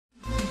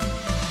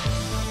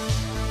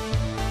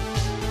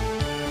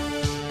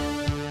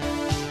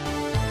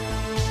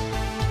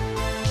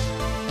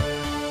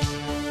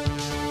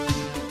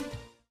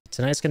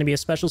Tonight's going to be a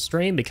special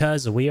stream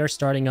because we are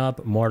starting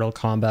up Mortal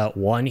Kombat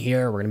 1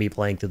 here. We're going to be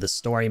playing through the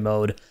story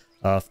mode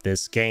of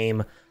this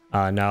game.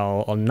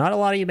 Now, not a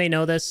lot of you may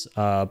know this,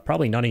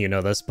 probably none of you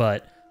know this,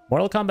 but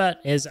Mortal Kombat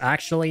is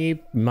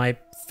actually my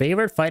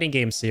favorite fighting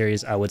game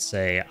series, I would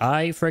say.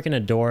 I freaking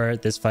adore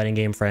this fighting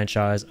game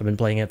franchise. I've been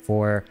playing it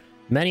for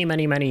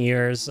many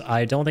years.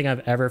 I don't think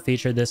I've ever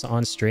featured this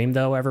on stream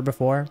though ever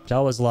before. I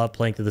always love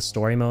playing through the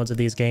story modes of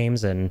these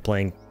games and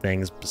playing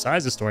things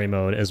besides the story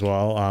mode as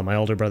well. My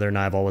older brother and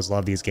I have always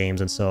loved these games,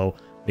 and so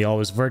we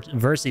always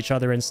verse each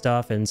other and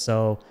stuff. And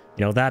so,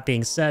 you know, that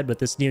being said, with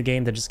this new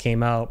game that just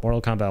came out,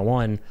 Mortal Kombat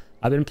 1,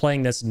 I've been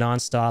playing this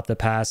non-stop the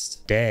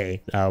past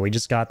day. We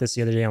just got this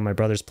the other day on my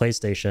brother's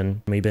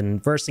PlayStation. We've been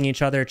versing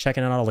each other,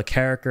 checking out all the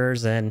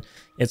characters, and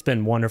it's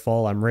been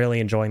wonderful. I'm really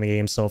enjoying the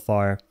game so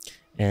far.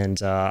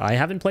 And I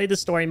haven't played the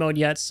story mode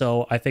yet,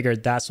 so I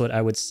figured that's what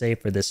I would say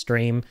for this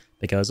stream,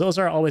 because those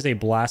are always a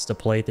blast to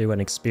play through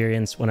and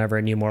experience whenever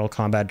a new Mortal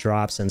Kombat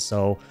drops. And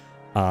so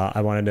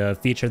I wanted to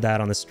feature that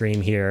on the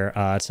stream here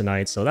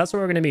tonight. So that's what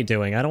we're going to be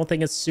doing. I don't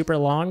think it's super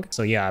long.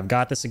 So yeah, I've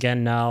got this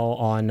again now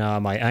on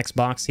my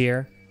Xbox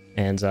here,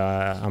 and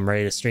I'm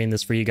ready to stream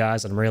this for you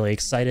guys. I'm really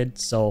excited.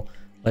 So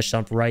let's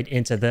jump right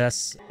into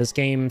this. This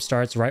game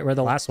starts right where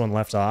the last one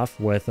left off,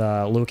 with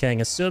Liu Kang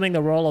assuming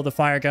the role of the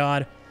Fire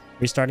God,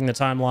 restarting the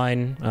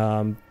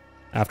timeline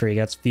after he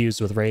gets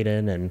fused with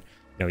Raiden, and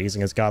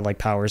using his godlike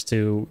powers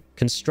to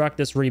construct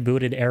this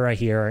rebooted era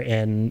here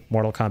in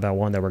Mortal Kombat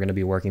 1 that we're going to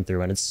be working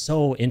through. And it's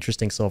so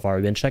interesting so far.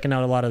 We've been checking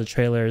out a lot of the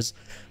trailers.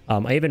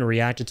 I even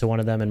reacted to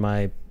one of them in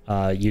my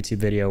YouTube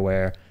video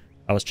where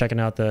I was checking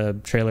out the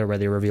trailer where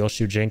they reveal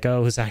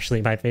Shujinko, who's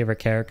actually my favorite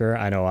character.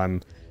 I know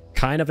I'm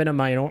kind of in a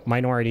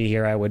minority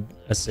here, I would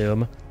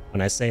assume,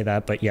 when I say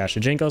that, but yeah,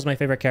 Shujinko's my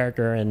favorite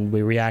character, and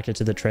we reacted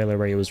to the trailer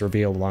where he was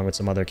revealed along with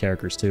some other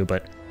characters too.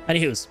 But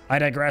anywho's, I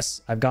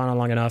digress. I've gone on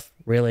long enough.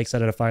 Really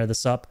excited to fire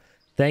this up.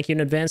 Thank you in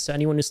advance to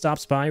anyone who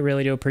stops by.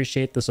 Really do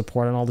appreciate the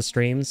support on all the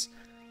streams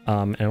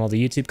and all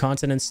the YouTube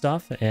content and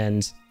stuff.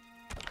 And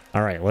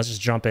all right, let's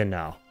just jump in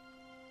now.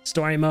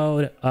 Story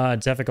mode,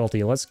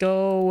 difficulty. Let's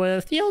go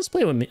with, let's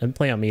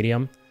play on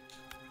medium.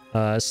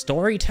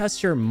 Story,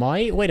 test your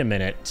might. Wait a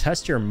minute,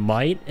 test your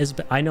might is,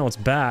 I know it's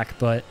back,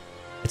 but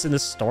it's in the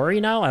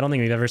story now? I don't think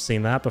we've ever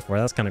seen that before.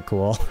 That's kind of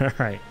cool. All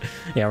right.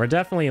 Yeah, we're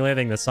definitely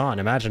leaving this on.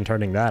 Imagine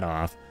turning that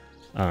off.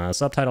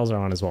 Subtitles are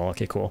on as well.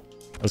 Okay, cool.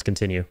 Let's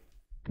continue.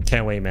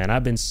 Can't wait, man.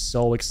 I've been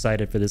so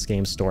excited for this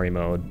game's story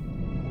mode.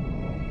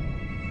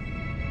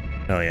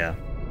 Oh, yeah.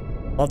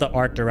 Love the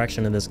art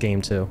direction in this game,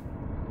 too.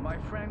 My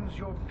friends,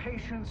 your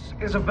patience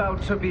is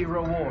about to be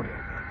rewarded.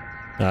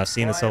 I've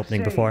seen this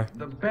opening before.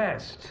 The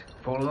best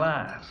for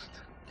last.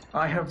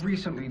 I have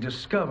recently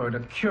discovered a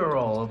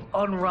cure-all of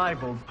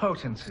unrivaled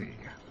potency.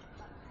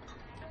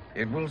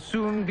 It will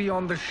soon be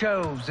on the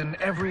shelves in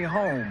every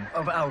home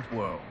of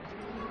Outworld.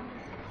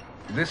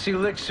 This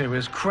elixir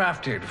is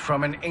crafted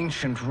from an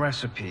ancient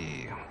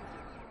recipe.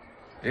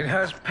 It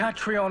has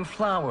Patreon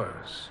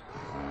flowers,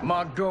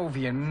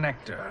 Margovian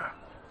nectar,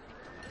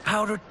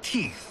 powdered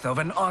teeth of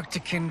an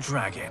Arctican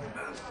dragon.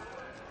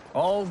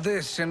 All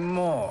this and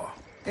more,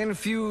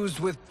 infused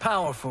with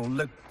powerful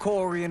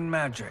Lycorian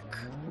magic.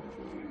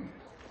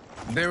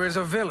 There is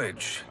a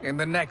village in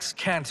the next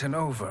canton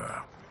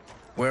over,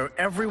 where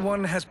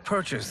everyone has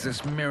purchased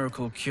this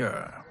miracle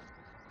cure.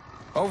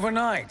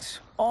 Overnight,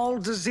 all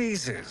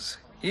diseases,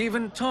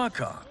 even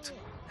Tarkat,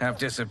 have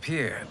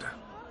disappeared.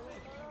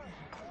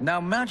 Now,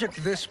 magic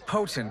this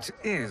potent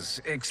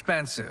is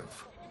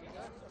expensive.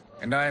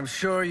 And I am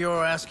sure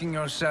you're asking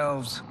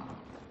yourselves,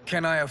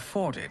 can I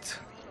afford it?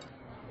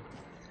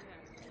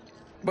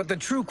 But the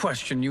true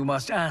question you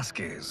must ask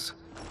is,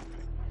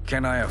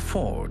 can I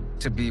afford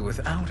to be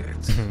without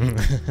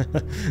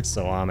it?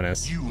 So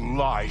ominous. You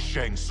lie,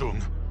 Shang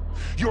Tsung.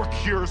 Your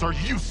cures are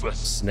useless.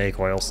 Snake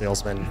oil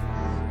salesman.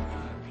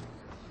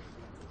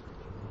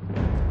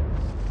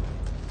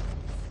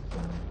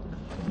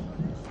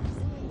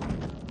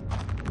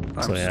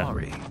 I'm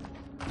sorry.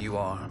 You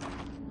are?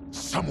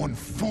 Someone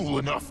fool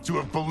enough to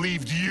have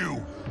believed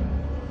you.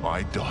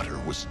 My daughter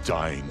was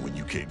dying when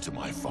you came to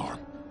my farm.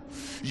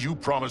 You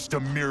promised a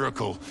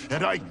miracle,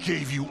 and I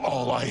gave you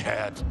all I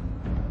had.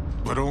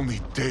 But only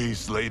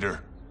days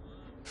later,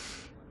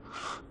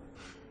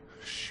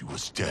 she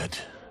was dead.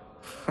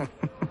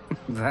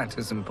 That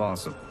is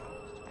impossible.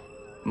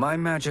 My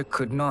magic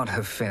could not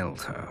have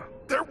failed her.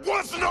 There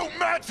was no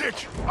magic!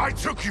 I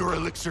took your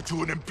elixir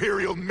to an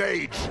Imperial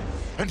mage,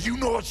 and you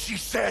know what she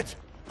said?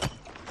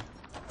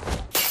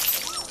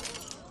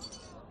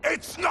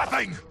 It's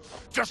nothing!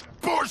 Just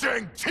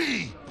Bourgeois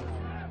tea!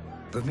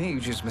 The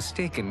mage is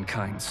mistaken,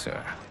 kind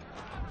sir.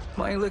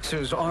 My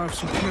elixirs are of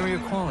superior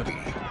quality.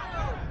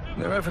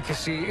 Their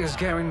efficacy is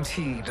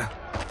guaranteed.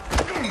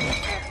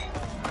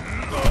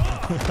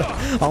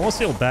 I almost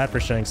feel bad for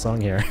Shang Tsung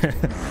here.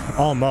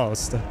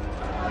 Almost.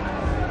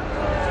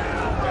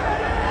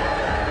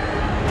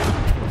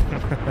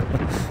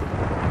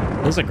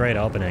 This is a great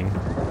opening.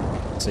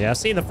 So yeah, I've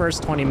seen the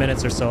first 20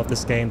 minutes or so of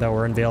this game that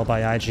were unveiled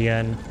by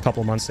IGN a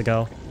couple months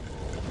ago.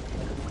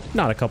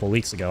 Not a couple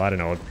weeks ago, I don't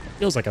know,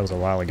 Feels like it was a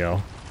while ago,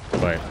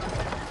 but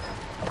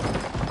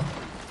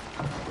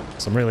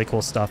some really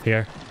cool stuff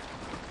here.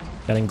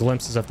 Getting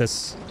glimpses of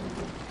these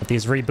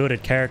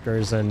rebooted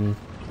characters and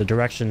the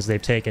directions they've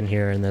taken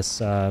here in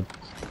this era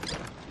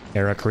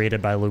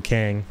created by Liu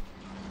Kang,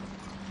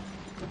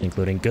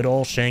 including good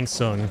old Shang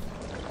Tsung,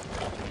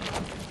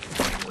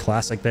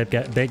 classic big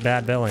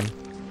bad villain.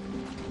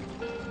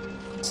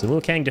 So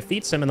Liu Kang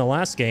defeats him in the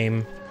last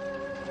game,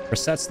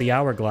 resets the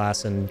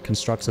hourglass, and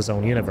constructs his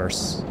own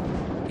universe.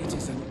 It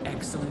is an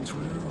excellent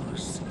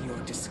ruse, your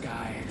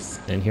disguise.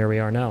 And here we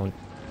are now.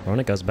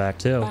 Rona goes back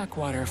too.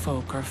 Backwater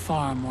folk are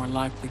far more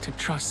likely to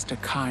trust a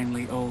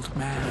kindly old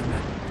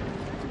man.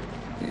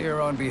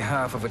 Here on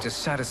behalf of a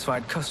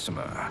dissatisfied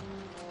customer.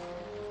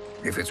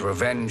 If it's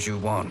revenge you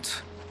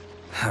want,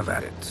 have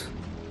at it.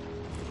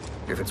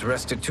 If it's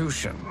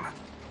restitution,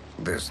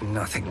 there's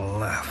nothing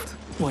left.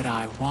 What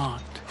I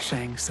want,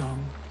 Shang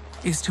Tsung,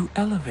 is to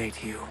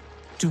elevate you,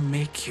 to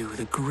make you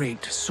the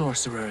great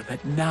sorcerer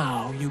that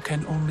now you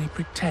can only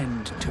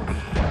pretend to be.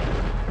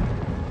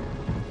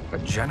 A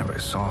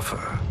generous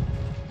offer.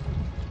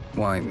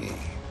 Why me?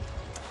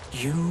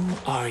 You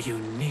are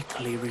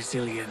uniquely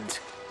resilient.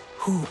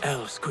 Who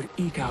else could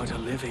eke out a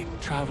living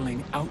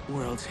traveling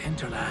Outworld's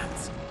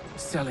hinterlands,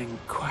 selling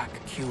quack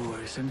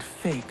cures and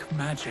fake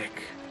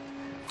magic?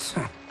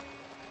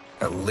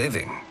 A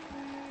living?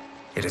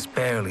 It is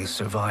barely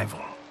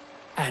survival.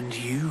 And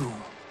you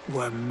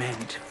were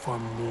meant for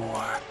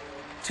more.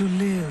 To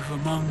live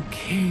among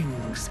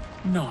kings,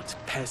 not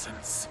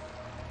peasants.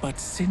 But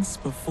since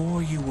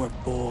before you were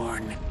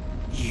born,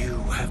 you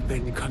have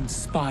been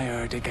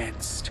conspired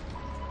against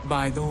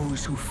by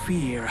those who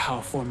fear how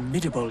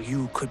formidable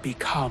you could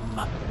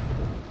become.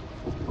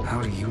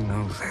 How do you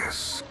know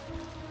this?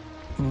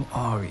 Who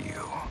are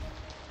you?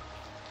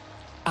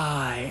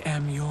 I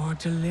am your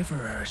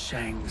deliverer,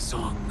 Shang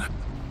Tsung.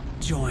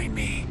 Join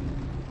me,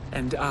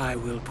 and I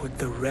will put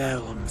the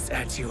realms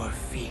at your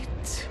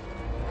feet.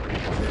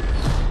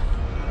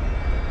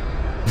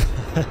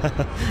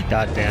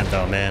 God damn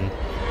though, man.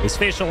 These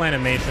facial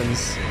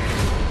animations.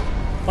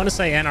 I want to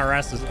say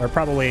NRS are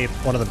probably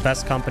one of the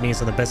best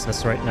companies in the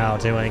business right now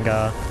doing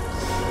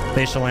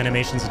facial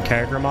animations and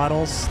character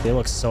models. They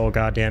look so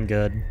goddamn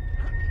good.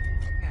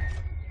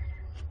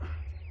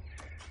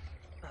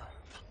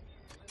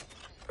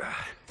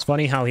 It's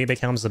funny how he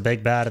becomes the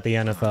big bad at the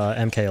end of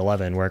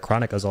MK11, where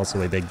Chronica's also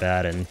a big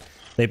bad, and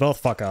they both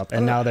fuck up,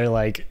 and now they're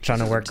like trying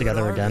to work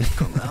together again.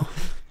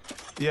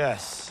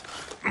 Yes.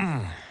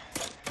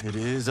 It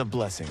is a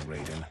blessing,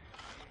 Raiden.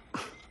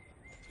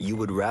 You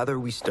would rather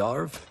we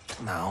starve?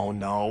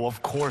 No,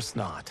 of course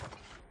not.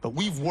 But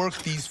we've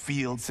worked these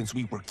fields since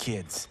we were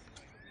kids.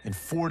 In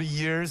 40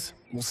 years,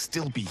 we'll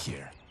still be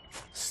here.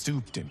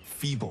 Stooped and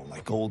feeble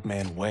like Old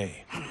Man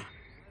Wei.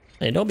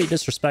 Hey, don't be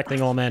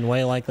disrespecting Old Man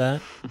Wei like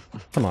that.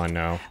 Come on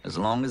now. As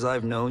long as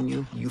I've known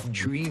you, you've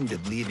dreamed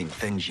of leaving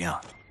things young.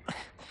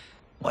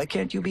 Why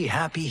can't you be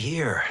happy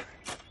here?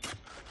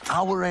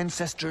 Our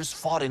ancestors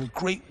fought in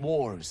great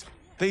wars.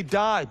 They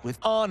died with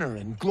honor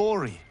and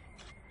glory.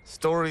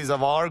 Stories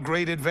of our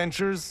great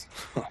adventures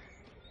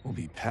will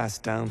be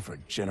passed down for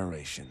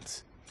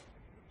generations.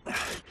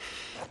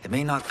 It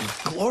may not be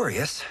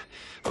glorious,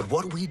 but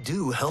what we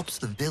do helps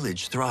the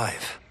village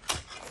thrive.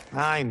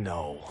 I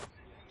know.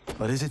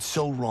 But is it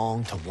so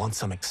wrong to want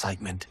some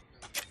excitement?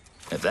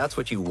 If that's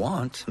what you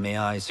want, may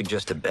I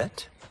suggest a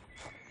bet?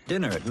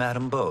 Dinner at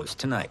Madame Beau's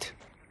tonight.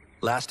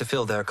 Last to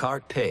fill their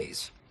cart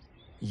pays.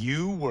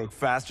 You work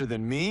faster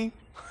than me?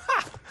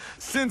 Ha!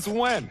 Since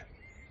when?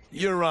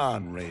 You're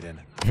on, Raiden.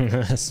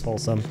 That's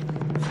wholesome.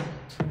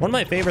 One of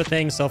my favorite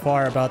things so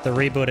far about the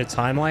rebooted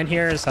timeline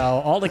here is how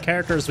all the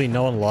characters we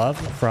know and love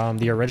from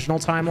the original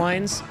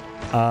timelines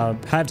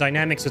have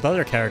dynamics with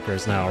other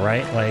characters now,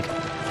 right? Like,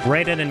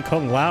 Raiden and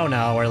Kung Lao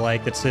now are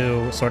like the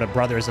two sort of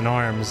brothers in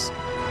arms,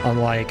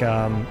 unlike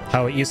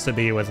how it used to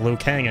be with Liu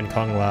Kang and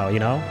Kung Lao, you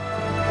know?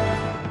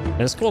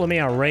 And it's cool to me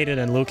how Raiden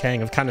and Liu Kang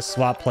have kind of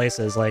swapped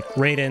places. Like,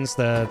 Raiden's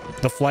the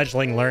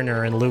fledgling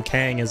learner, and Liu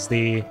Kang is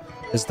the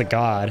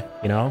god,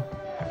 you know?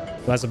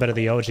 Who has a bit of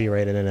the OG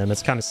Raiden in him.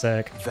 It's kind of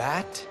sick.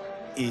 That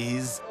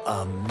is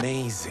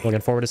amazing. Looking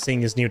forward to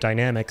seeing these new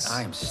dynamics.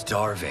 I'm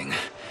starving.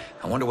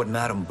 I wonder what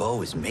Madame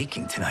Beau is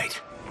making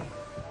tonight.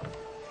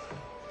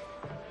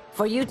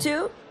 For you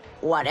two,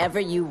 whatever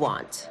you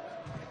want.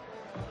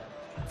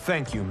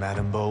 Thank you,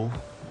 Madame Beau.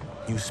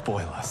 You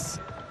spoil us.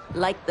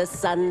 Like the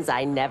sons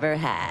I never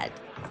had.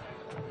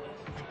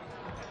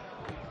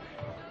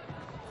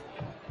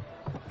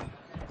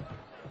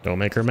 Don't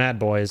make her mad,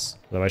 boys.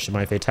 Otherwise she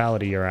might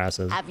fatality your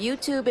asses. Have you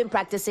two been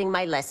practicing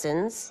my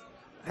lessons?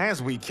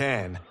 As we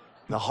can.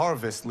 The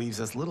harvest leaves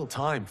us little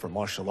time for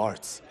martial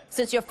arts.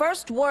 Since your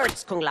first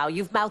words, Kung Lao,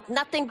 you've mouthed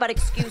nothing but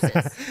excuses.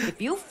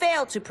 If you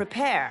fail to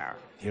prepare...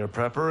 Your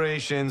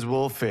preparations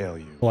will fail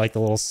you. Like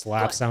the little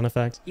slap Good. sound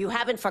effect. You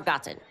haven't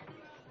forgotten.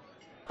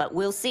 But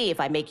we'll see if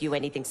I make you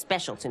anything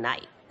special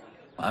tonight.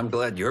 I'm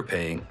glad you're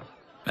paying.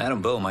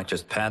 Madame Beau might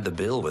just pad the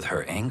bill with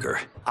her anger.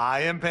 I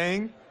am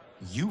paying?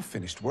 You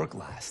finished work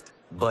last.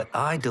 But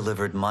I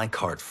delivered my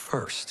cart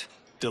first.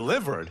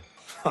 Delivered?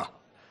 Huh.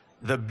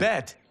 The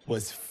bet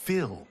was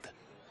filled.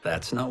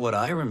 That's not what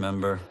I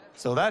remember.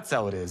 So that's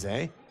how it is,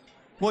 eh?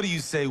 What do you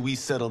say we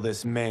settle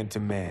this man to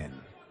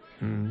man?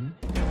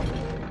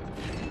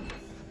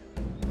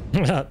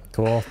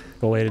 Cool.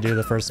 Cool way to do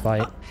the first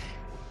fight.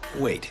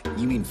 Wait,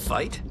 you mean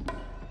fight?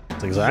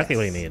 That's exactly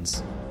what he Yes.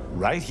 needs.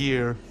 Right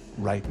here,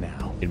 right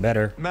now. You'd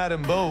better.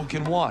 Madame Bo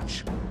can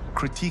watch,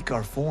 critique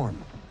our form.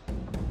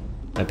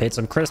 I paid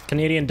some crisp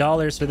Canadian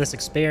dollars for this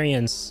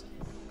experience.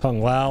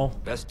 Kung Lao.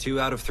 Best 2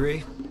 out of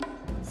 3?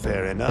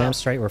 Fair enough. Damn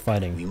straight we're We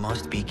fighting.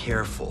 must be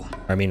careful.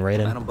 I mean,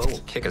 Raiden. Madame Bo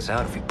will kick us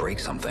out if we break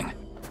something.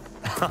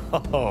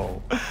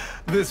 Oh,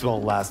 this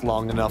won't last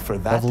long enough for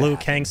that. Of Liu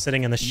Kang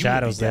sitting in the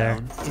shadows there.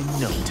 In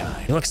no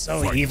time. He looks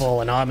so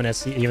evil and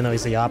ominous, even though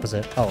he's the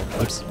opposite. Oh,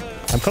 oops.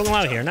 I'm Kung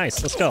Lao here.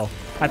 Nice. Let's go.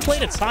 I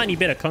played a tiny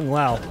bit of Kung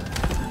Lao.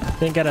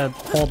 Didn't get a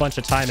whole bunch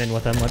of time in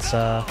with him. Let's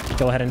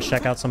go ahead and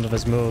check out some of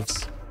his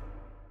moves.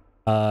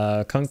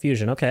 Kung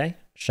Fusion. Okay.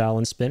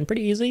 Shaolin Spin.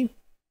 Pretty easy.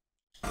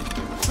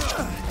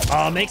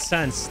 Oh, it makes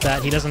sense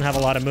that he doesn't have a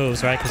lot of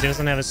moves, right? Because he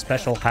doesn't have his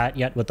special hat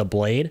yet with the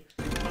blade.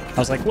 I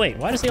was like, wait,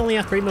 why does he only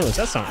have 3 moves?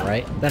 That's not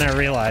right. Then I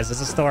realized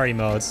it's a story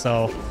mode,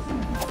 so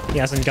he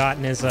hasn't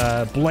gotten his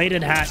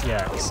bladed hat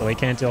yet, so he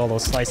can't do all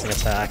those slicing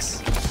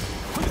attacks.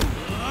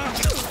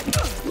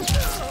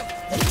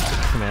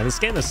 Man, this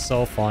game is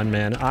so fun,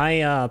 man.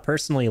 I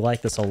personally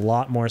like this a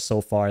lot more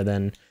so far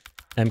than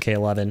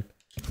MK11.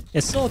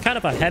 It's still kind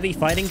of a heavy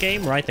fighting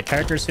game, right? The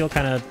characters feel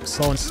kind of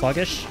slow and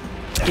sluggish,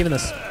 even the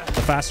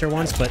faster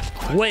ones, but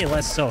way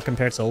less so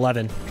compared to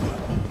 11.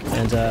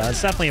 And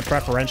it's definitely a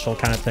preferential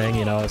kind of thing,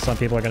 you know. Some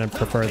people are going to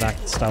prefer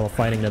that style of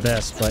fighting to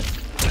this, but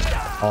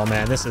oh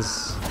man, this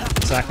is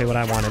exactly what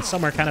I wanted.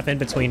 Somewhere kind of in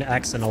between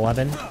X and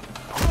 11.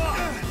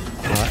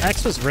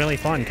 X was really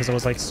fun because it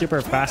was like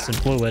super fast and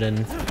fluid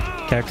and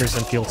characters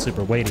didn't feel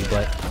super weighty,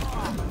 but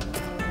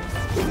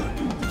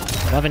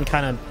 11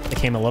 kind of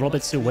became a little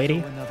bit too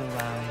weighty.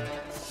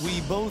 We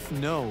both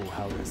know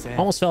how this ends.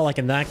 Almost felt like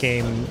in that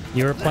game,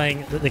 you were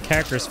playing, the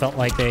characters felt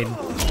like they'd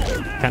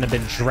kind of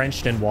been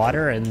drenched in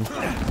water and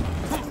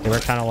they were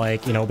kind of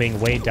like, you know, being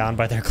weighed down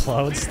by their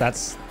clothes.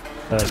 That's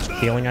the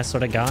feeling I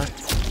sort of got.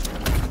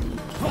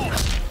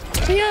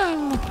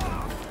 Yeah.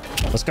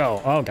 Let's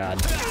go. Oh,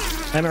 God.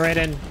 Damn it,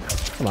 Raiden.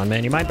 Come on,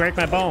 man. You might break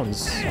my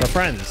bones. We're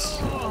friends.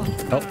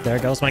 Oh, there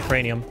goes my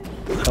cranium.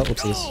 Oh,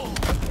 oopsies.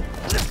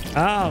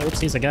 Oh,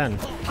 oopsies again.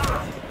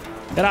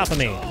 Get off of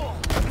me.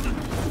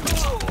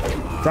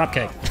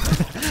 Dropkick.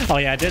 Oh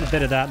yeah, I did a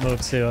bit of that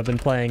move too. I've been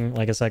playing,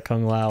 like I said,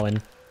 Kung Lao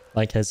and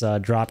like his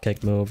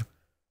dropkick move.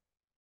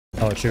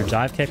 Oh, true.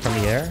 Dive kick from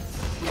the air.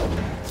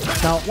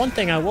 Now, one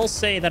thing I will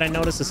say that I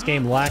noticed this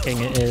game lacking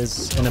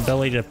is an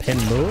ability to pin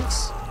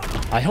moves.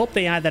 I hope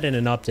they add that in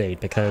an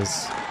update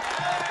because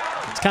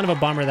it's kind of a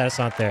bummer that it's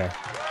not there.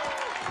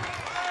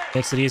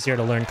 Makes it easier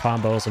to learn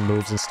combos and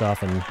moves and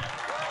stuff and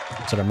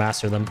sort of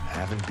master them.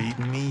 Haven't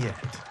beaten me yet.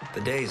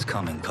 The day's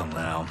coming, Kung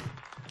Lao.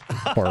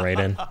 Poor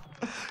Raiden.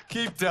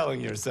 Keep telling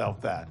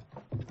yourself that.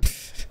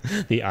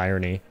 The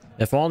irony.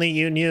 If only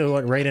you knew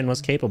what Raiden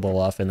was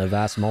capable of in the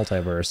vast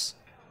multiverse.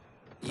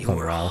 You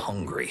were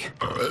hungry.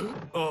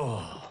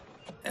 Oh,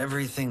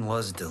 everything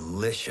was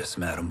delicious,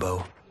 Madame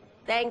Bo.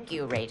 Thank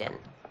you, Raiden.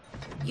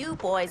 You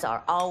boys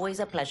are always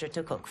a pleasure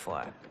to cook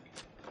for.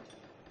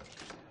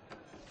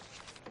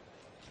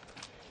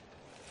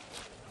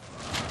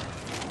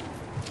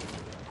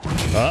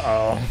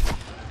 Uh-oh.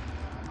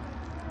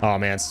 Oh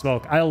man,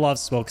 Smoke. I love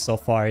Smoke so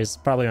far. He's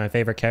probably my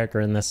favorite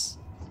character in this.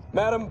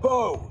 Madame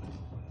Bo,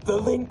 the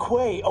Lin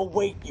Kuei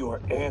await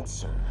your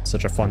answer.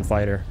 Such a fun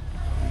fighter.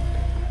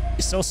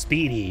 He's so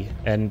speedy,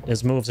 and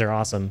his moves are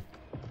awesome.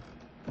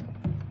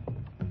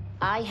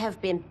 I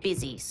have been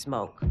busy,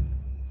 Smoke.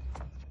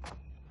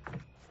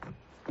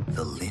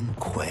 The Lin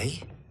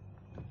Kuei?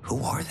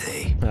 Who are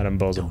they? Madame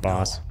Bo's a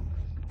boss.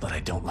 But I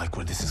don't like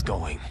where this is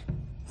going.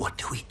 What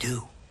do we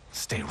do?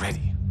 Stay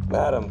ready.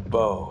 Madame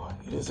Bo,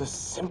 it is a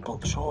simple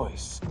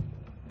choice.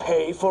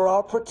 Pay for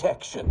our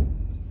protection,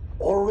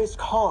 or risk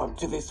harm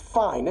to this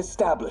fine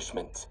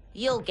establishment.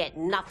 You'll get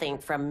nothing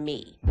from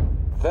me.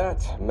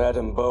 That,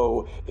 Madame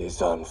Bo,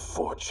 is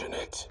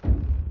unfortunate.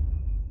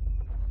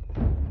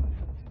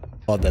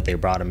 Love that they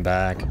brought him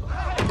back.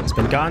 He's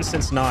been gone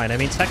since 9. I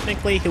mean,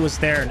 technically he was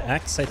there in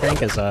X, I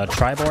think, as a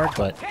Triborg,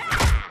 but...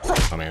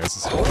 Oh man, this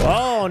is...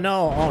 Oh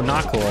no! Oh,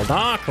 not cool.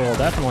 Not cool.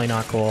 Definitely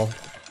not cool.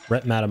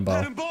 Rip Madame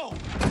Bo.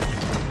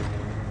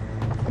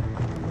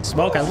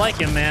 Smoke, I like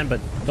him, man, but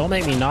don't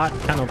make me not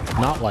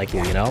like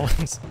you, you know?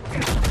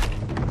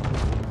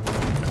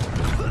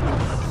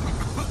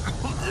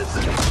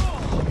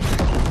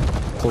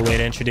 Cool way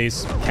to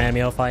introduce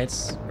cameo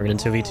fights. We're in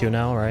 2v2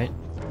 now, right?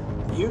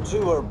 You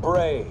two are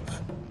brave,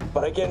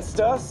 but against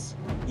us,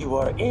 you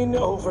are in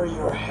over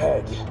your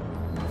head.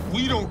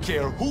 We don't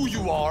care who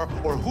you are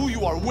or who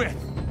you are with.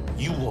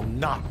 You will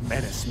not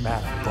menace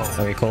Madame Bo.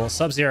 Very cool.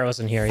 Sub-Zero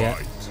isn't here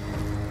yet.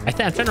 I'm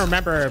trying to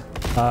remember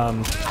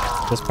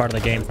this part of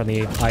the game from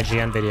the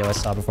IGN video I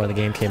saw before the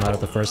game came out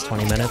of the first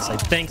 20 minutes. I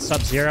think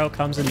Sub-Zero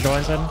comes and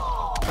joins him.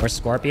 Or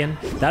Scorpion.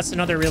 That's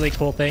another really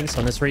cool thing.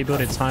 So in this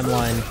rebooted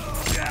timeline,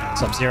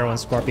 Sub-Zero and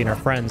Scorpion are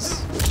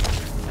friends.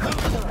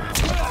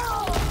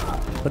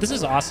 But this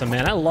is awesome,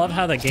 man. I love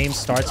how the game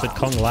starts with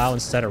Kung Lao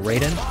instead of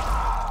Raiden.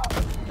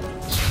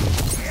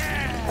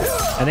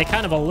 And they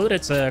kind of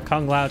alluded to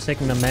Kung Lao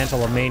taking the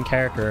mantle of main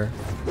character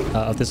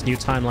of this new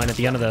timeline at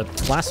the end of the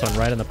last one,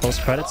 right? In the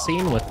post-credit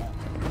scene with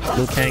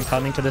Liu Kang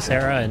coming to this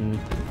era and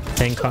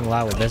saying Kung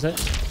Lao would visit.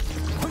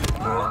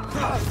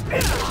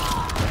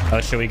 Oh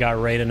shit, we got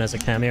Raiden as a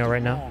cameo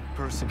right now.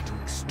 Person to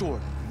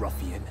extort,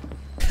 ruffian.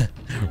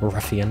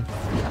 Ruffian.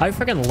 I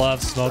freaking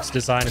love Smoke's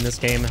design in this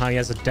game. How he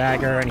has a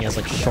dagger and he has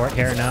like short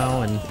hair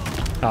now, and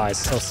oh, it's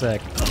so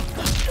sick.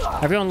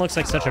 Everyone looks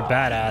like such a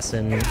badass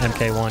in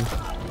MK1.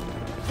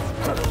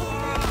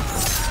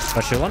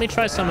 But shoot, let me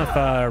try some of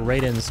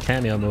Raiden's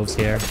cameo moves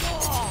here.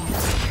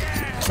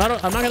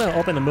 I'm not gonna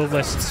open the move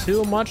list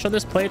too much on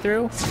this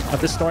playthrough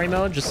of this story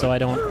mode, just so I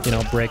don't, you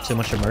know, break too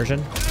much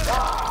immersion.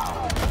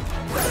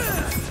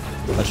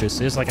 But shoot,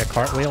 so he's like a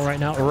cartwheel right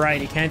now. Right,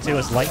 he can't do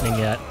his lightning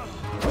yet.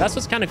 That's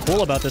what's kind of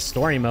cool about this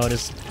story mode,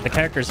 is the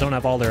characters don't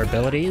have all their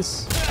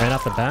abilities right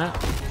off the bat.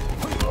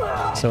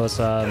 So it's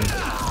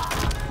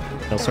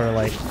they'll sort of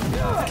like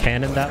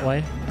canon that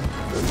way.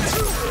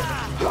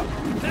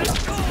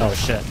 Oh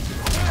shit.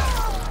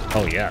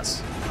 Oh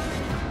yes.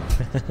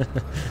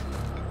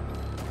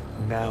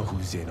 Now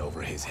who's in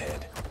over his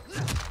head?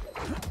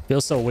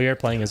 Feels so weird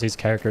playing as these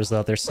characters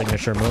without their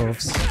signature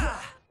moves.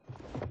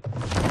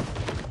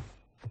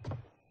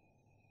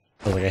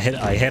 Like I hit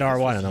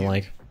R1 and I'm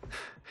like,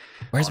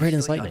 where's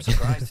Raiden's lightning? I'm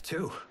surprised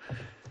too.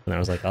 And I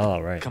was like, oh,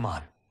 right. Come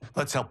on,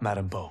 let's help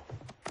Madame Bo.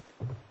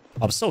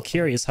 I'm so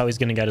curious how he's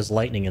gonna get his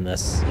lightning in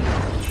this.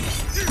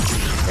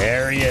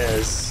 There he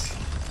is.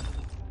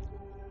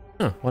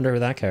 Huh, wonder who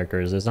that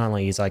character is. It's not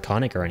like he's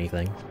iconic or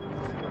anything.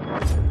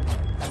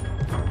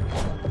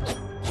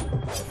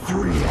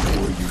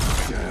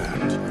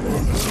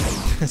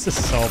 This is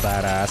so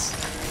badass.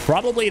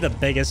 Probably the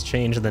biggest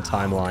change in the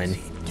timeline.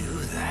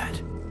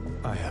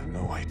 I have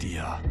no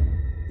idea.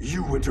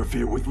 You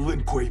interfere with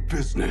Lin Kuei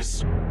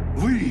business.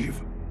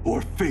 Leave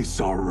or face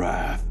our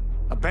wrath.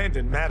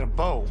 Abandon Madame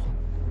Bo.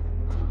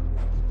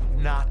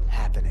 Not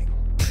happening.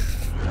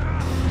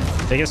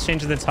 Biggest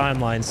change in the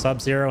timeline.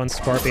 Sub-Zero and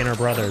Scorpion are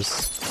brothers.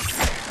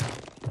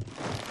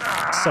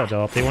 So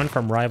dope. They went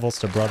from rivals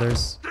to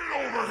brothers.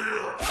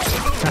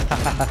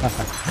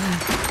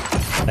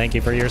 Thank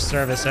you for your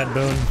service, Ed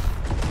Boon.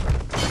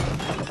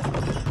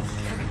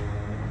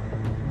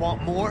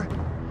 Want more?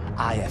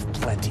 I have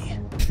plenty.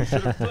 You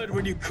should have fled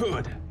when you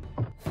could.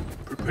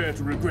 Prepare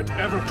to regret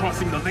ever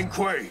crossing the Lin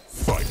Kuei.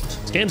 Fight.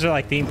 These games are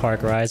like theme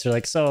park rides. They're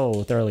like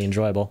so thoroughly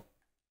enjoyable.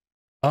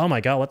 Oh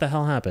my god, what the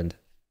hell happened?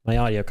 My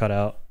audio cut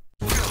out.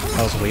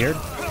 That was weird.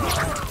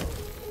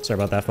 Sorry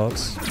about that,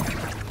 folks.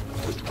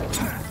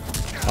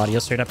 Audio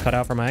straight up cut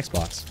out from my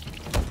Xbox.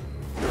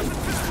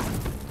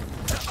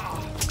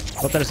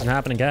 Hope that doesn't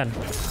happen again.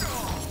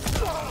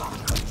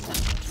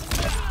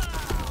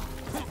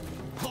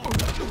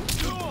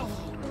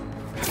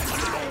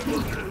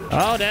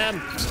 Oh, damn.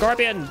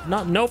 Scorpion.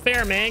 No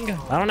fair, Ming.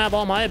 I don't have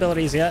all my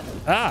abilities yet.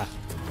 Ah.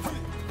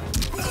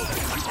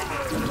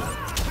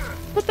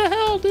 What the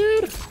hell,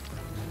 dude?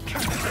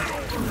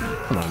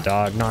 Come on,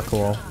 dog. Not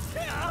cool.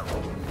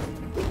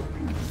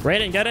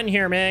 Raiden, get in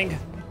here, Ming.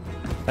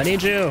 I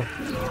need you.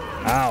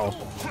 Ow.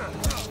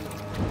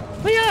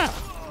 Oh, yeah.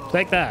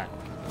 Take that.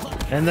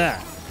 And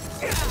that.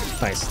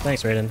 Nice.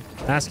 Thanks, Raiden.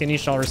 Ask and you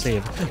shall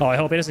receive. Oh, I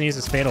hope he doesn't use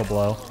his fatal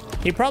blow.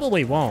 He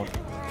probably won't.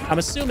 I'm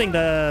assuming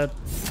the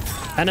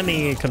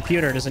enemy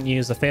computer doesn't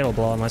use the fatal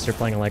blow unless you're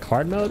playing in like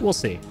hard mode. We'll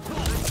see.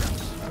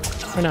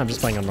 Right now I'm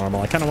just playing on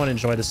normal. I kind of want to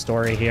enjoy the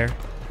story here.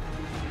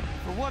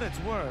 For what it's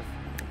worth,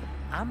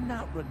 I'm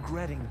not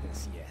regretting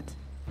this yet.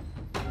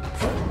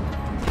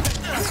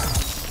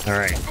 All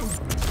right.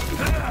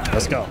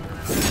 Let's go.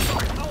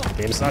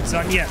 Game's not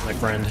done yet, my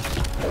friend.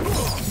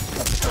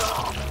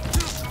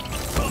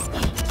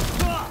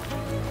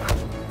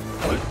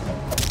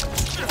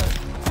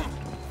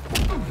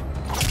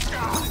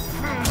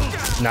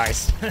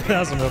 Nice. That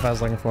was the move I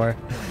was looking for.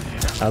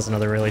 That was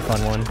another really fun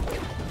one.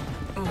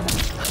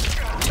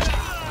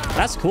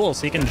 That's cool.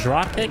 So you can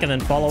drop kick and then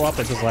follow up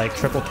with his like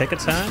triple kick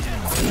attack.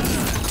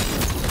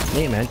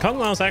 Hey man, Kung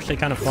Lao's actually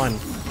kind of fun.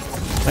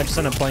 I just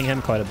end up playing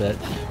him quite a bit.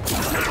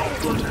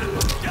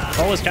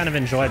 Always kind of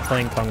enjoyed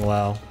playing Kung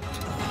Lao.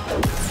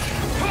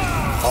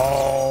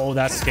 Oh,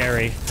 that's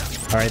scary.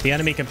 All right, the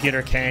enemy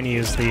computer can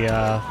use the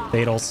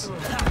fatals,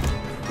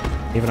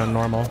 even on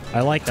normal. I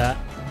like that.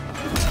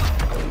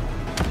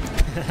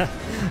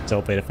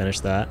 Dope way to finish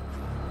that.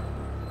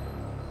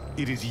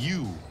 It is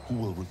you who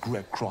will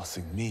regret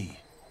crossing me.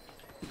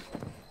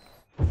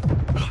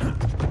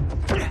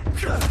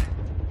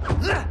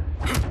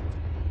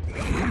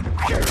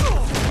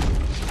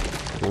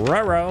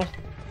 Ruh-roh.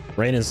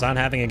 Raiden's not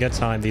having a good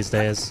time these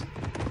days.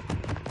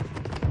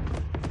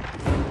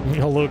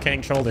 Liu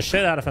Kang trolled the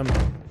shit out of him.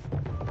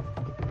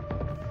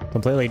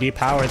 Completely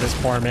depowered this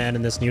poor man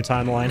in this new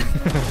timeline.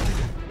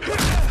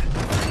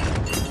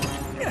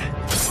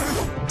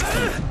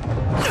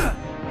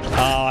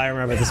 Oh, I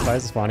remember this fight.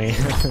 It's funny.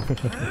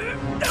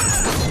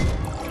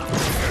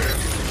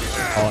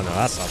 Oh no,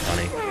 that's not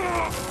funny.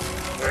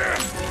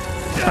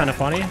 Kind of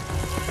funny.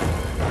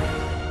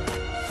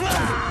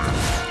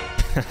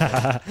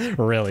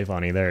 Really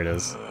funny. There it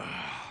is.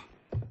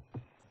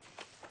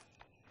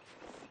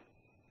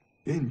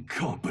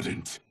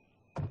 Incompetent.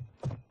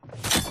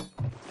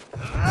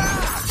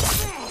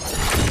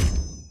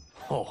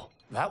 Oh,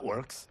 that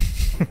works.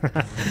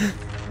 I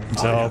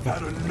have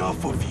had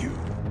enough of you.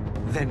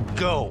 Then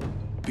go,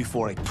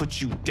 before I put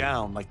you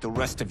down like the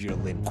rest of your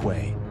Lin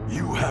Kuei.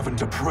 You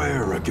haven't a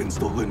prayer against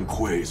the Lin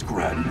Kuei's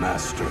Grand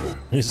Master.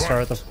 You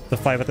start the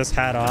fight with this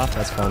hat off.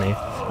 That's funny.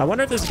 I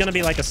wonder if there's gonna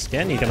be like a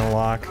skin you can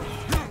unlock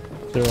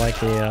through like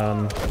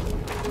the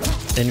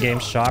in-game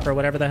shop or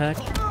whatever the heck,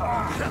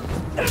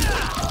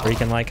 where you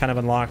can like kind of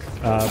unlock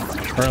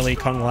early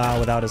Kung Lao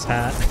without his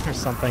hat or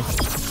something.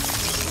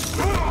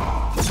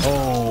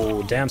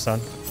 Oh damn,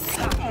 son!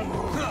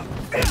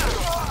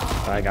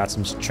 I got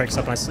some tricks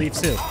up my sleeve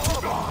too.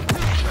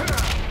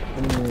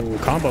 Ooh,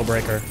 combo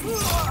breaker.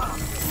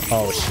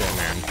 Oh shit,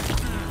 man.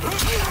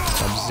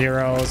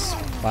 Sub-Zero's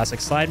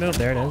classic slide move.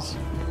 There it is.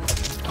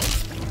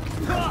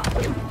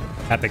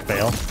 Epic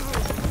fail.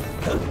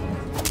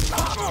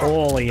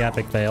 Holy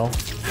epic fail.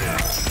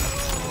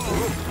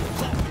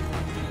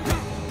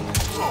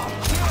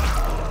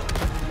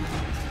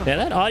 Yeah,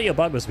 that audio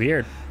bug was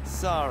weird.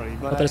 Sorry,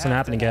 but Hope that doesn't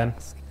happen again.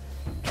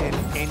 Can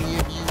any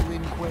of you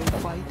Lin Kuei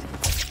fight?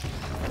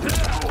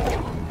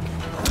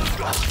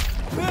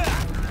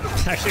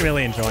 Actually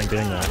really enjoying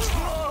doing that.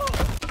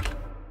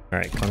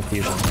 Alright,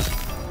 confusion.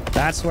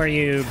 That's where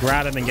you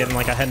grab him and give him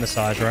like a head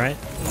massage, right?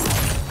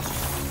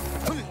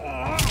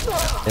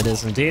 It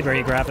is indeed where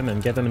you grab him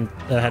and give him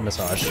a head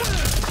massage.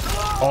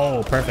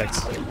 Oh, perfect.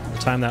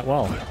 Timed that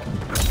well.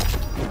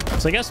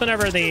 So I guess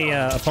whenever the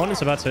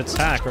opponent's about to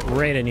attack,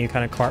 right, and you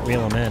kind of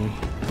cartwheel him in,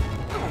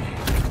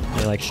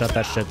 you like shut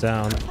that shit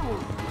down.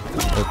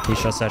 Or he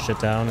shuts that shit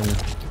down and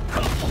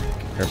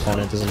your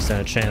opponent doesn't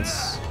stand a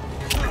chance.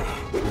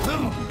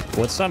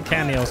 With some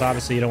cameos,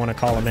 obviously you don't want to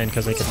call them in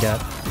because they could get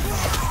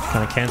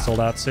kind of canceled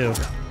out too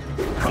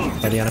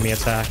by the enemy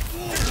attack.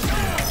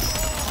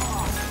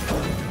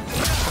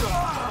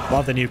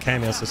 Love the new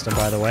cameo system,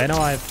 by the way. I know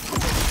I've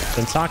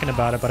been talking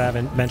about it, but I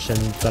haven't mentioned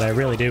that I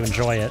really do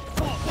enjoy it.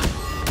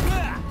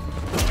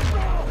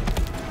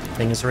 I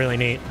think it's really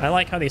neat. I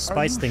like how they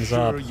spice things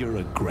up. You're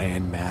a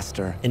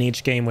grandmaster in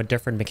each game with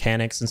different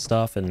mechanics and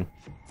stuff and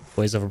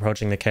ways of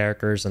approaching the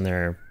characters and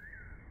the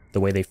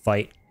way they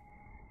fight.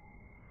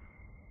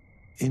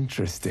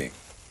 Interesting.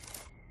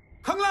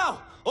 Kung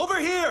Lao, over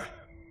here!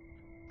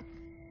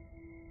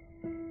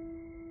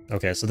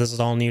 Okay, so this is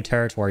all new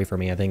territory for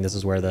me. I think this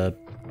is where the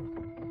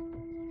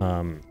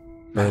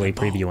early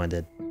preview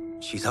ended.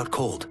 She's out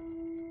cold.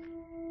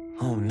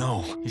 Oh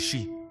no, is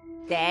she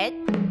Dead?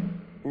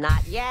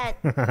 Not yet.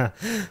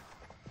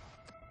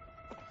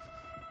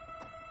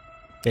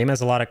 Game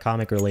has a lot of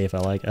comic relief. I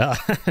like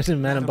it.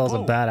 Madame Bo's a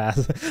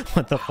badass.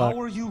 What the fuck?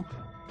 How are you?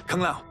 Kung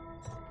Lao.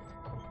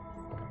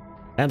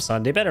 Damn,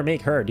 son, they better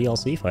make her a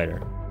DLC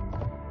fighter.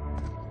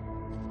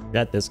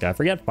 Forget this guy.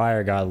 Forget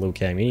Fire God Liu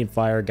Kang. We need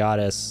Fire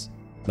Goddess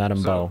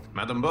Madame Bo.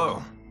 Madame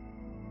Bo,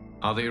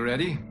 are they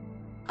ready?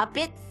 A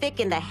bit thick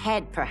in the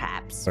head,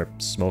 perhaps. Or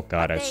Smoke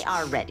Goddess. They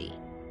are ready.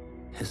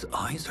 His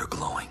eyes are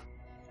glowing.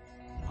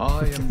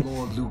 I am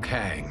Lord Liu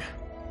Kang,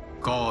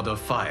 God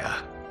of Fire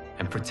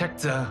and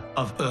Protector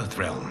of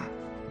Earthrealm.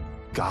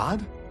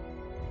 God?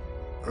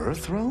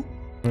 Earthrealm?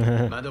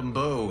 Madame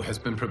Bo has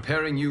been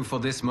preparing you for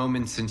this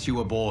moment since you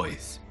were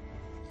boys.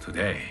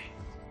 Today,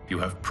 you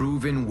have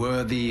proven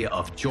worthy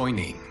of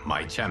joining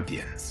my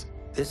champions.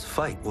 This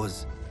fight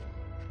was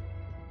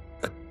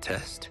a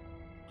test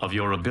of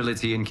your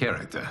ability and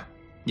character.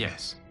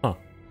 Yes. Huh.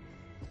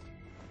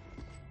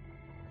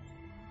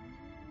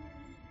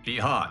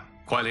 Ihan,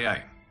 Kuai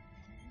Liang.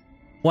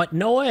 What?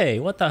 No way.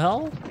 What the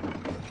hell?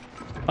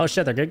 Oh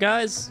shit, they're good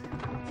guys?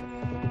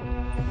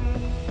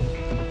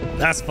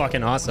 That's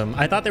fucking awesome.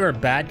 I thought they were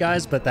bad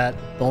guys, but the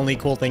only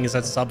cool thing is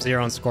that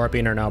Sub-Zero and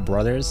Scorpion are now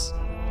brothers.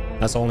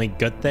 That's the only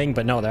good thing,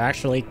 but no, they're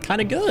actually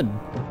kind of good.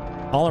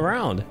 All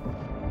around.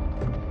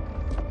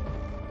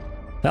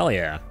 Hell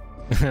yeah.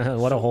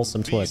 What a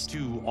wholesome twist.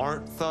 These two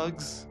aren't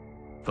thugs?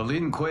 The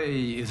Lin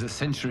Kuei is a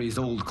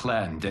centuries-old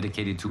clan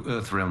dedicated to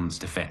Earthrealm's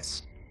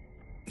defense.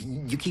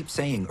 You keep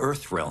saying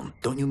Earthrealm.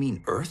 Don't you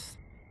mean Earth?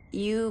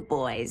 You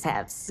boys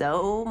have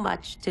so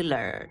much to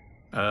learn.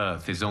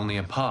 Earth is only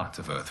a part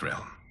of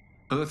Earthrealm.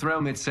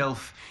 Earthrealm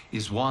itself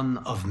is one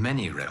of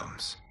many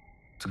realms.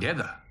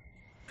 Together,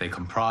 they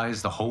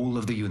comprise the whole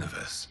of the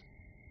universe.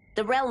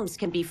 The realms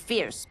can be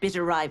fierce,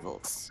 bitter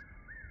rivals.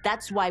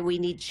 That's why we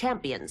need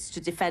champions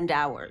to defend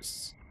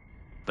ours.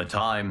 The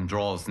time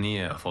draws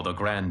near for the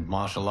grand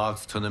martial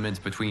arts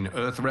tournament between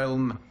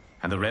Earthrealm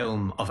and the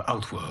realm of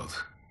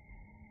Outworld.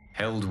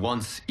 Held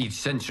once each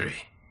century,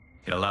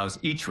 it allows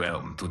each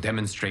realm to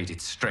demonstrate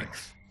its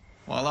strength.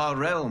 While our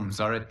realms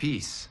are at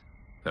peace,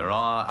 there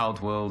are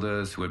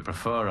Outworlders who would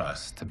prefer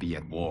us to be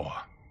at war.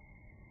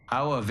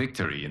 Our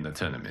victory in the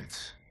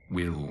tournament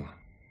will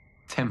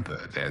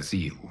temper their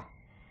zeal.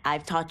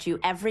 I've taught you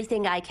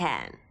everything I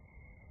can.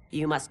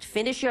 You must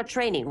finish your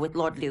training with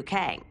Lord Liu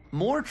Kang.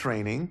 More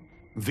training?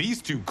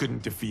 These two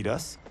couldn't defeat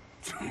us.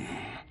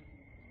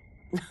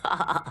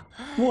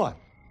 What?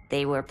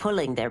 They were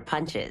pulling their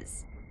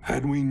punches.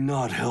 Had we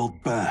not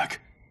held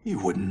back, you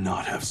would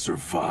not have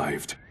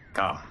survived.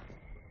 Come.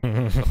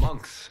 The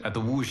monks at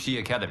the Wuxi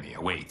Academy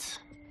await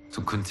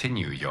to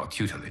continue your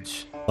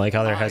tutelage. Like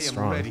how they're I am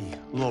headstrong. ready,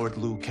 Lord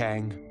Liu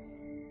Kang.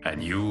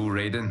 And you,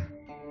 Raiden?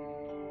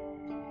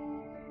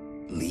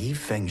 Leave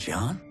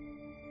Fengjian?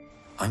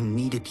 I'm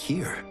needed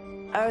here.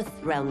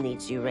 Earthrealm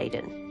needs you,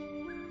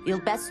 Raiden.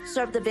 You'll best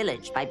serve the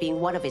village by being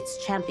one of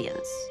its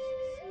champions.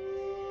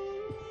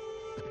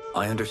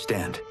 I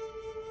understand.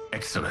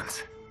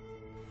 Excellent.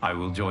 I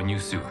will join you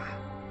soon.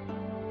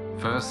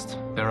 First,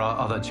 there are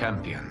other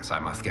champions I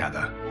must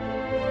gather.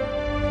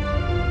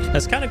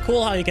 It's kind of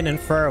cool how you can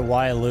infer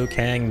why Liu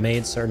Kang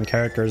made certain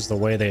characters the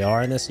way they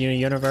are in this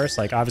universe.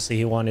 Like, obviously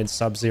he wanted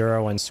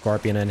Sub-Zero and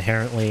Scorpion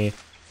inherently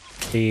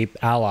be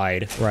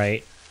allied,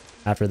 right?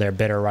 After their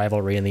bitter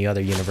rivalry in the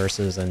other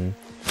universes, and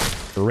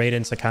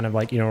Raiden to kind of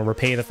like, you know,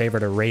 repay the favor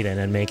to Raiden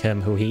and make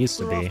him who he used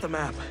to We're be. off the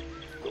map.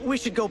 We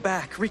should go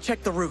back,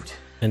 recheck the route.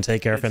 And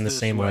take care of him the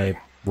same way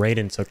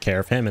Raiden took care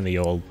of him in the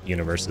old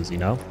universes, you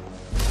know?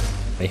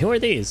 Hey, who are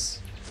these?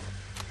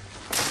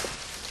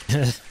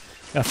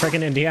 A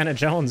freaking Indiana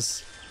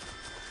Jones.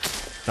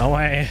 No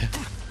way.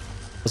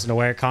 Wasn't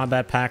aware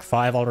Combat Pack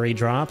 5 already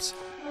dropped.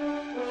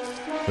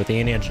 With the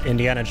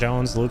Indiana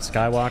Jones, Luke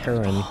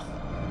Skywalker, and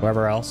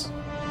whoever else.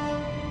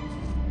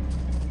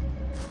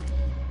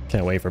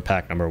 Can't wait for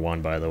pack number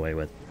 1, by the way,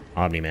 with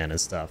Omni-Man and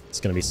stuff.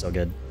 It's gonna be so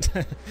good.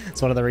 It's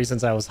one of the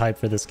reasons I was hyped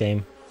for this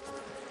game.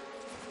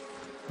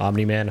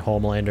 Omni-Man,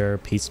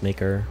 Homelander,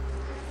 Peacemaker.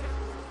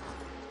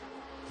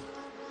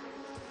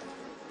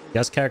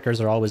 Guest characters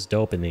are always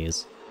dope in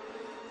these.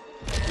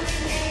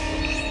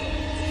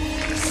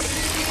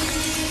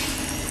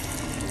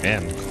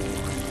 Damn.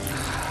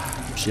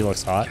 She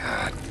looks hot.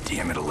 God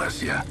damn it,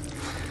 Alessia.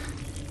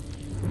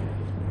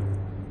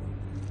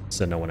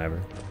 Said no one ever.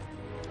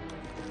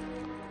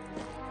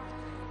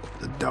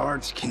 The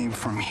darts came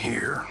from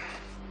here.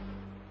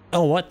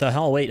 Oh, what the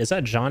hell? Wait, is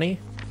that Johnny?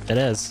 It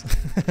is.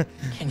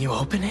 Can you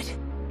open it?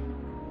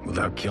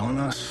 Without killing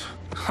us?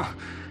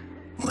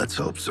 Let's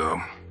hope so.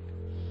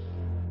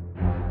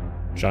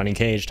 Johnny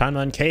Cage. Time to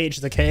uncage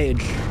the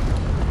cage.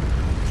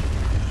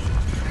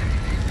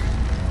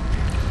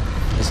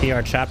 Is he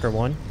our chapter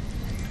 1?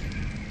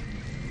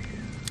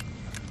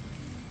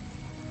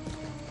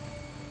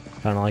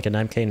 Kind of like an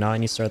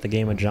MK9, you start the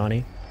game with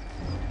Johnny.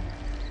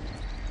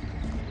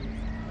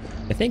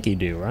 I think you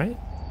do, right?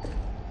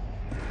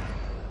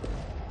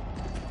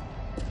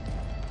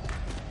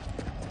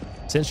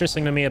 What's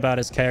interesting to me about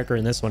his character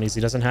in this one is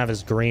he doesn't have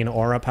his green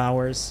aura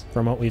powers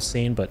from what we've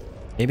seen, but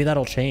maybe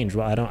that'll change.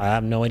 Well, I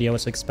have no idea what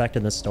to expect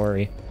in this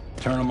story.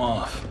 Turn them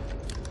off.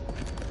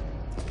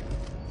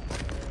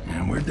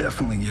 And we're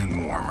definitely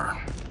getting warmer.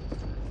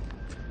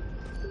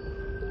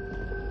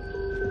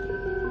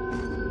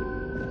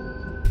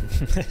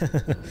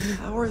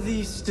 How are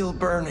these still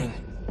burning?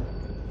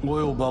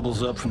 Oil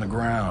bubbles up from the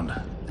ground.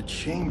 The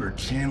chamber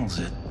channels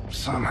it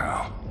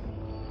somehow.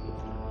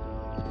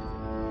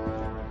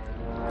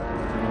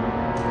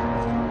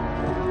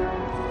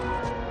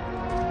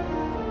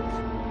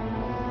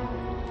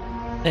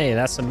 Hey,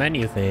 that's a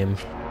menu theme.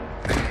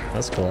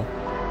 That's cool.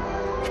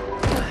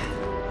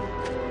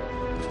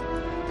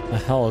 What the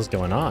hell is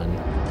going on?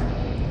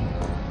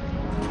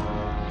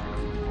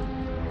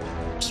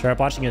 Start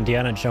watching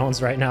Indiana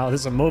Jones right now.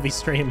 This is a movie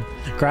stream.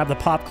 Grab the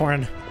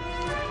popcorn.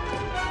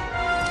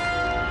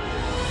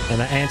 And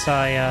the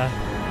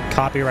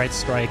anti-copyright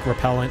strike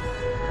repellent.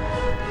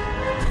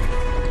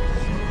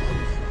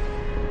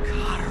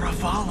 God,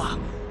 Ravala.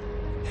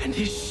 And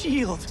his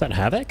shield. Is that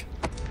Havoc?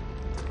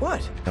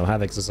 What? No,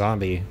 Havoc's a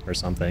zombie or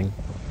something.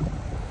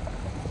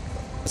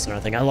 That's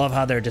another thing. I love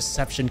how they're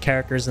deception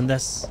characters in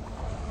this.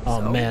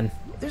 Oh, So, man.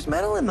 There's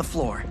metal in the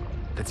floor.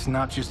 That's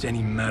not just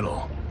any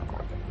metal.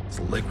 It's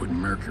liquid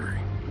mercury.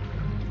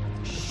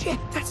 Shit,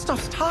 that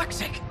stuff's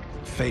toxic.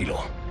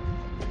 Fatal.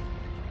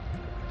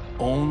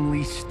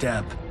 Only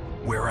step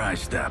where I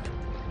step.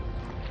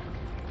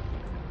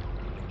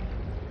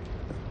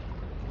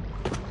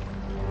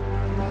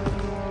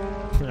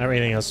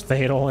 Everything is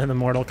fatal in the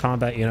Mortal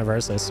Kombat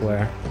universe, I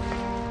swear.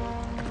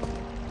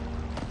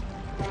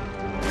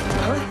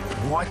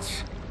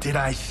 What did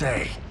I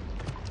say?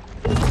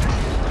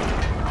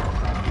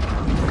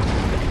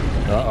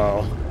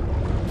 Uh-oh.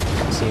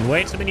 Seen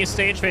way too many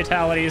stage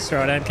fatalities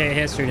throughout MK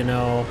history to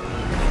know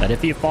that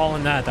if you fall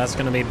in that, that's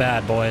gonna be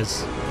bad,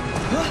 boys.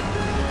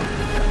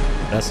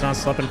 Let's not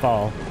slip and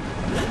fall.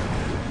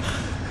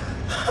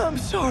 I'm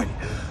sorry.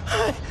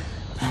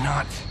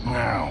 Not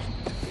now.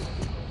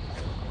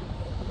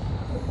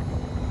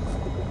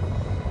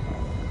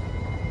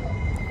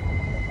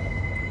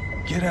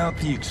 Get out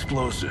the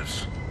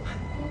explosives.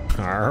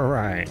 All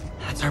right.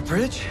 That's our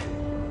bridge?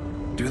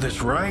 Do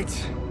this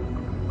right,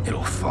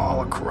 it'll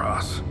fall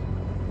across.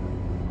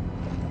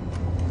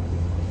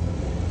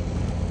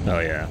 Oh,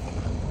 yeah.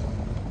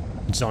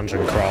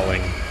 Dungeon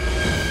crawling.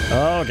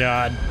 Oh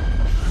god.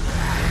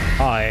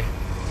 Hi.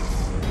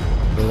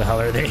 Who the hell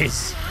are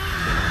these?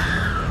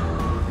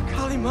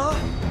 Kali Ma?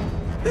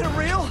 They're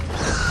real?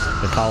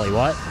 The Kali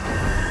what?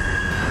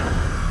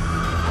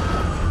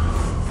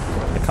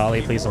 The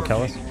Kali, please don't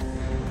kill us.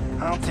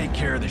 I'll take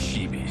care of the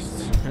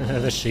she-beasts.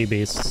 The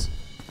she-beasts.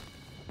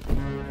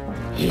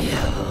 You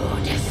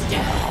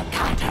disturb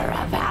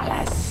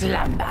Cataravalla's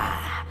slumber.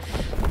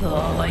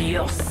 For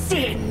your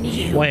sin,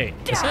 you Wait,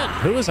 is that...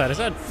 Who is that? Is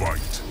that...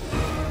 Fight.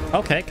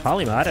 Okay,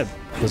 Kalima.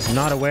 I was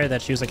not aware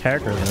that she was a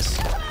character in this.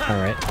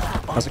 Alright.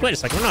 I was like, wait a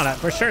second,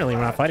 we're surely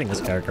not fighting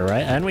this character,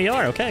 right? And we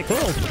are, okay, cool.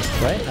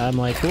 Right? I'm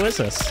like, who is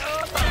this?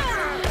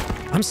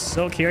 I'm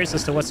so curious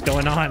as to what's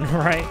going on,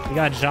 right? We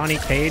got Johnny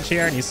Cage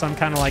here, and he's some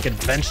kind of like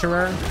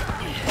adventurer.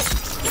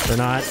 We're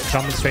not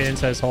jumping straight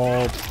into his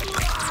whole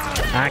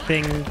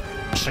acting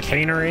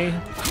chicanery.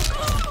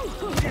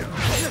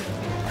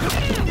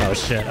 Oh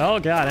shit. Oh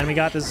god, and we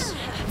got this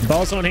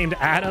bozo named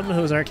Adam,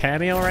 who's our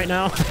cameo right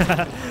now.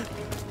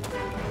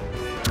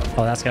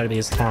 Oh, that's gotta be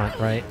his taunt,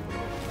 right?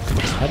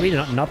 How do we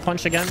nut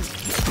punch again?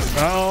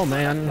 Oh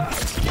man.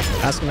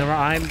 Asking the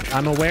wrong...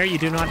 I'm aware you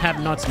do not have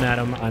nuts,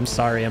 madam. I'm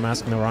sorry, I'm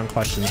asking the wrong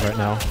questions right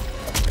now.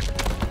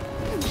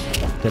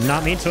 Did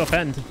not mean to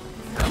offend.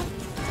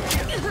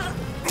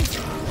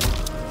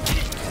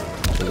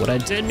 What I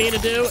did mean to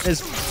do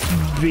is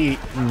beat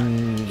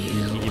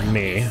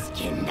me.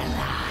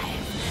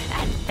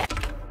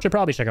 Should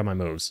probably check out my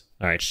moves.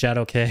 All right,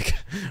 Shadow Kick,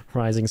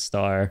 Rising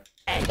Star,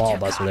 Ball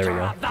Buster. There we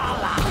go.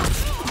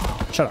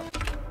 Shut up.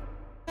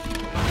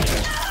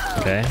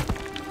 Okay.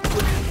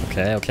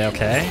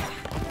 Okay.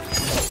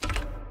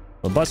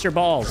 Well, bust your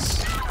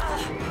balls.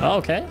 Oh,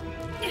 okay.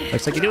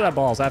 Looks like you do have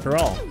balls after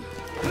all.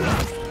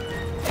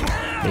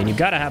 I mean, you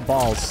gotta have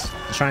balls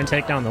to try and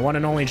take down the one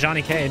and only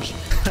Johnny Cage.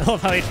 I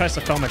love how he tries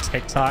to film a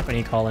TikTok when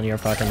you call in your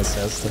fucking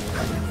assist.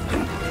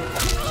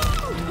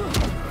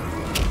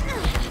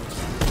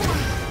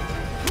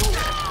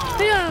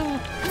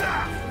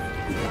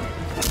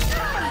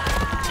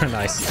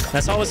 Nice.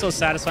 That's always so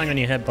satisfying when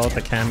you hit both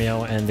the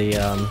cameo and the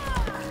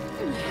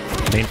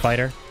main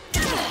fighter.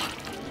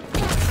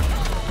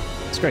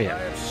 It's great. I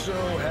have so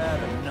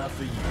had enough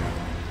of you.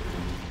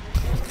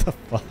 What the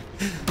fuck?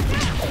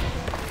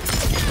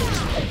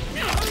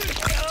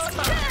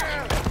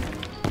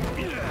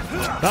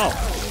 No!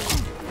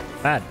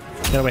 Bad.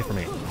 Get away from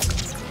me.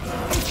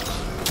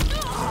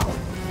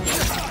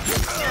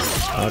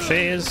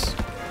 Ouchies.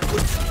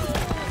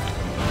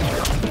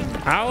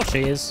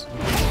 Ouchies.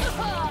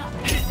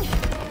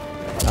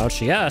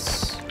 Ouch,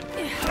 yes.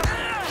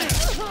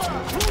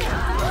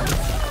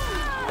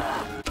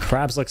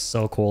 Crabs look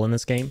so cool in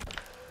this game.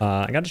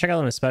 I got to check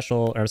out my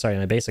special, or sorry,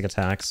 my basic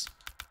attacks.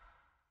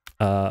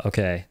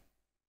 Okay.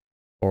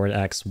 Forward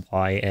X,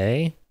 Y,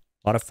 A. A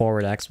lot of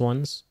forward X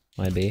ones,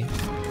 might be.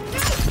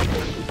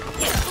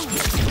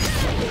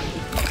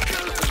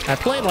 I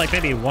played like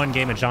maybe one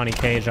game of Johnny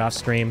Cage off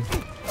stream.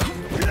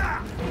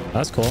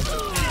 That's cool.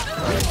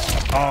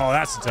 Oh,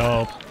 that's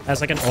dope.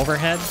 That's like an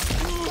overhead.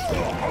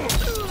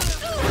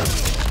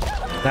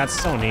 That's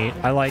so neat.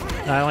 I like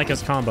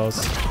his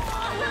combos.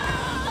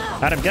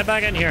 Adam, get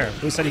back in here.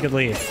 Who said he could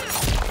leave?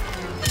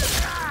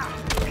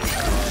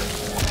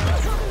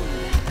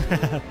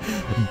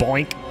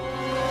 Boink.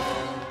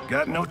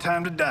 Got no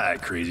time to die,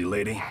 crazy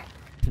lady.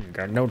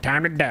 Got no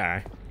time to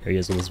die. Here he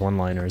is with his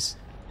one-liners.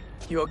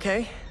 You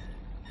okay?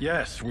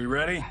 Yes, we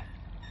ready?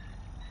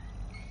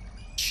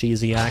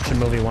 Cheesy action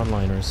movie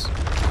one-liners.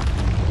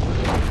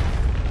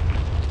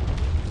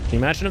 Can you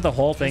imagine if the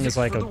whole thing is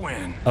like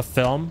a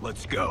film?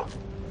 Let's go.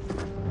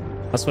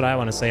 That's what I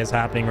want to say is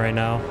happening right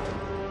now.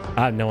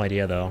 I have no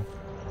idea though.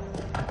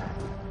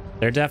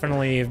 They're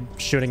definitely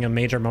shooting a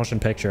major motion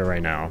picture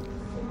right now.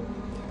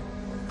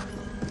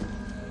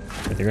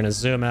 They're gonna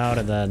zoom out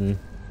and then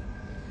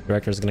the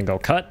director's gonna go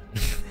cut.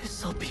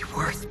 This'll be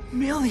worth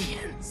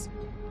millions.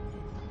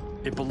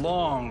 It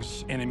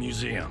belongs in a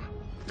museum.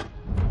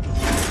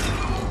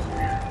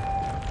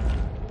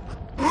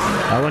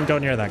 I wouldn't go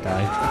near that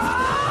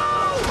guy.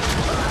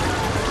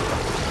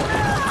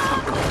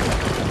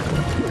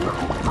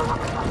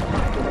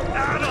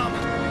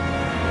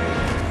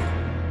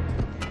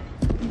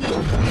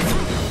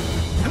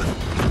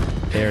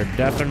 They're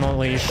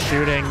definitely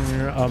shooting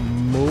a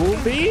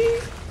movie?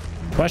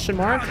 Question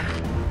mark?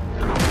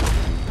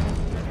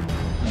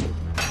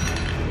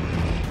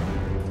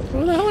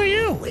 Who the hell are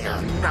you?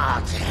 Will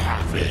not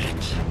have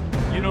it.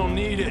 You don't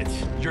need it.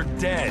 You're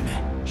dead.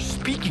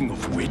 Speaking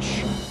of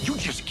which, you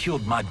just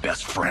killed my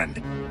best friend.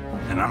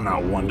 And I'm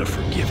not one to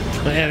forgive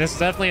it. Yeah, this is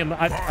definitely...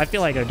 I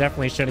feel like they're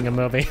definitely shooting a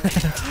movie.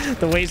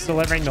 The way he's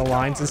delivering the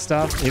lines and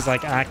stuff, he's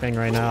like acting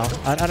right now.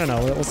 I don't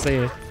know. We'll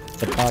see.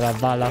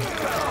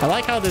 I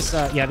like how this...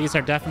 yeah, these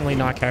are definitely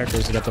not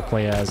characters you get to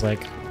play as.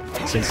 Like,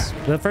 since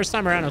the first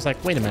time around, I was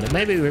like, wait a minute.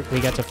 Maybe we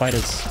get to fight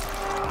as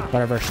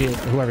whoever she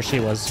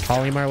was,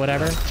 Kalima or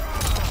whatever.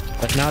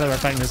 But now that we're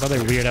fighting this other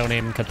weirdo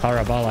named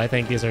Katara Ball, I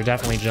think these are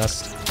definitely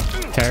just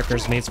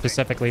characters made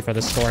specifically for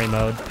the story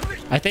mode.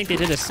 I think they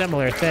did a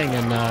similar thing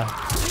in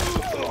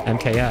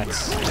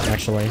MKX,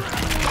 actually.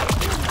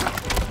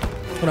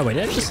 Oh no, wait,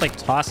 did I just like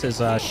toss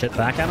his shit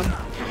back at him?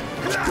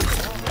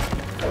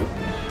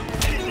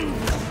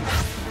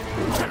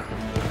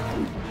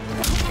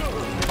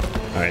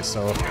 Alright,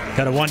 so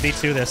gotta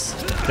 1v2 this.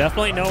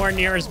 Definitely nowhere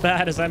near as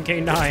bad as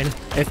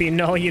MK9. If you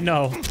know, you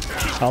know.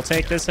 I'll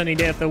take this any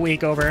day of the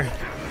week over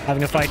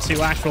having to fight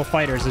 2 actual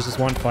fighters. This is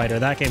 1 fighter.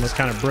 That game was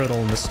kind of brutal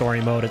in the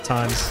story mode at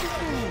times.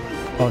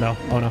 Oh no,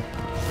 oh no.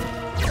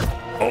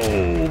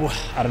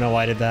 Oh, I don't know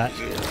why I did that.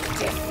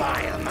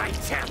 Defile my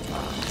temple.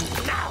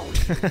 Now.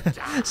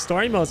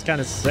 Story mode's kind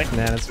of sick,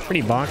 man. It's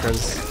pretty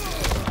bonkers.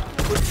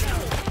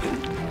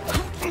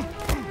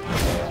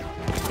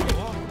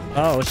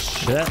 Oh,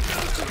 shit.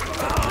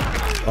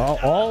 Oh,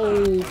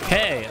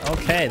 okay.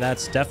 Okay,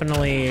 that's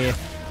definitely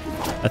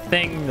a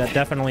thing that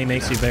definitely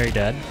makes you very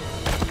dead.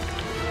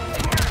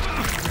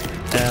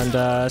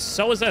 And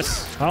so is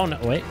this. Oh no,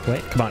 wait,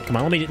 come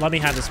on. Let me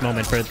have this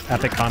moment for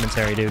epic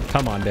commentary, dude.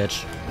 Come on,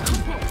 bitch.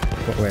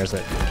 Where is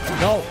it?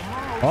 No.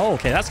 Oh,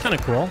 okay, that's kind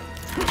of cool.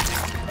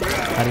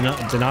 I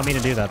did not mean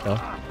to do that though.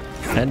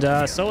 And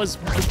so is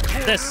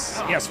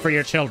this. Yes, for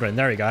your children.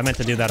 There we go. I meant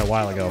to do that a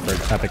while ago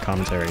for epic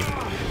commentary.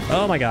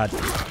 Oh my god.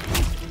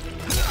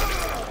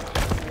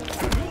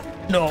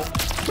 No.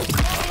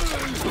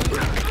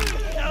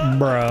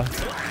 Bruh.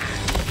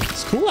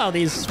 It's cool how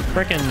these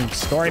frickin'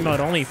 story mode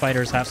only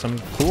fighters have some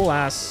cool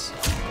ass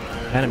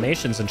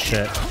animations and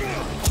shit.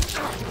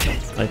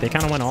 Like they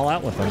kind of went all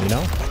out with them, you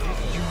know?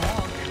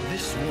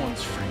 This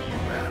one's for you,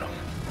 Adam.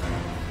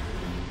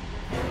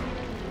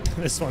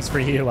 This one's for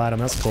you, Adam.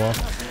 That's cool.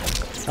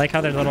 I like how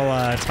their little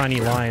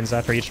tiny lines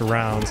after each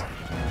round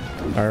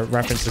are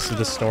references to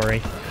the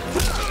story.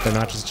 They're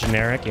not just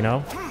generic, you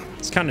know?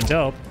 It's kind of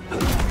dope.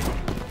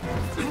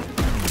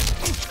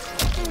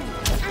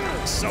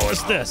 So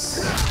is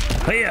this.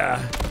 Hey, yeah.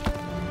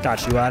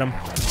 Got you, Adam.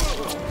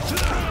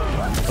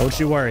 Don't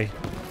you worry.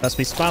 That's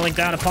me smiling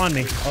down upon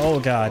me. Oh,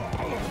 God.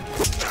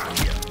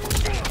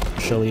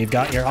 Surely you've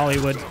got your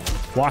Hollywood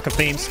Walk of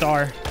Fame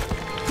star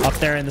up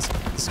there in the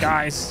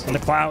skies, in the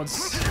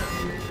clouds.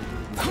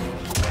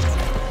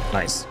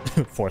 Nice.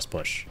 Force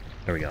push.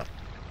 There we go.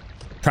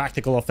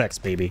 Practical effects,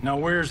 baby. Now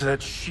where's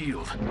that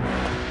shield?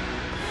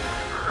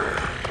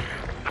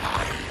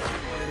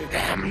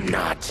 I'm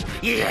not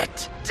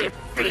yet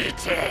defeated.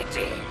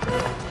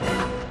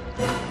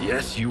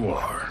 Yes, you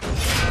are.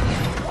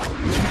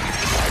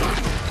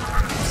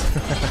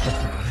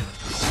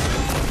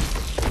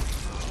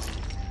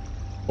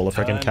 Full of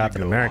freaking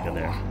Captain America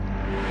there.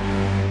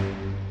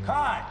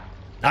 Cut!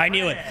 I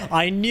knew it.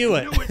 I knew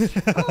it.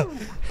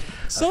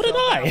 So did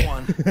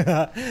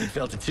I. You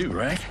felt it too,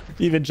 right?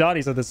 Even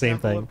Johnny said the same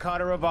thing.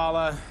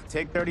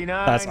 Take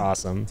 39. That's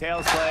awesome.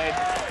 Tails blade.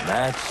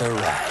 That's a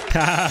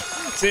wrap.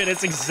 Dude,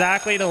 it's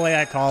exactly the way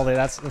I called it.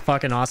 That's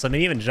fucking awesome.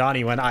 And even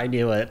Johnny went, I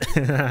knew it.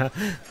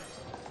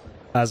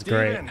 That's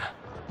great. Steven,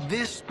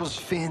 this was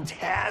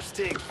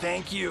fantastic.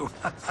 Thank you.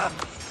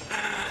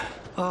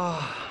 I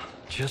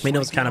mean, it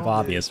was kind of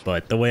obvious,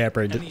 but the way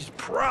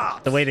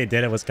the way they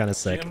did it was kind of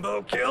sick.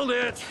 Jimbo killed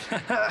it.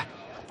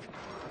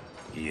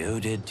 You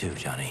did too,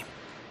 Johnny.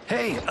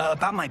 Hey,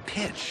 about my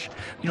pitch.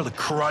 You know, the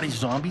karate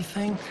zombie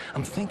thing?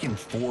 I'm thinking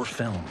 4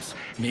 films.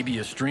 Maybe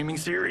a streaming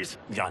series?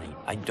 Johnny,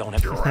 I don't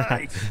have... You're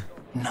right.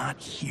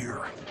 Not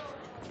here.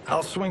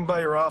 I'll swing by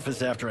your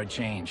office after I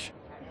change.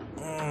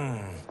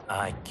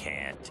 I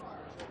can't.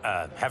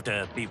 Have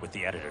to meet with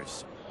the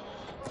editors.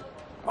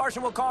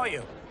 Martian will call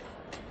you.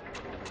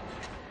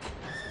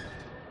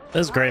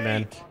 This is great,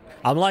 man.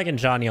 I'm liking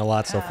Johnny a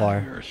lot so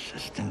far. Your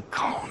assistant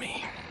call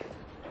me.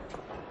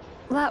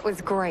 That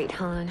was great,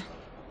 hon.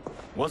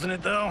 Wasn't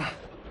it, though?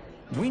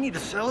 We need to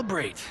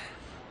celebrate.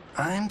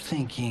 I'm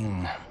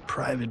thinking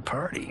private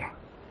party.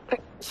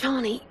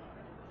 Johnny,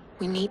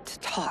 we need to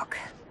talk.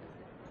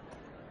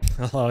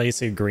 Oh, you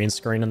see a green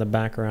screen in the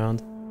background.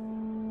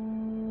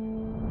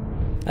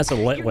 That's a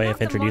lit way of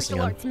introducing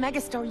him. You're not the martial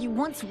arts megastar you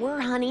once were,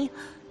 honey.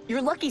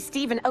 You're lucky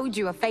Steven owed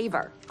you a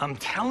favor. I'm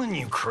telling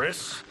you,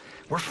 Chris.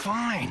 We're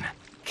fine.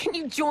 Can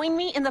you join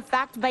me in the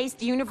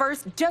fact-based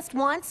universe just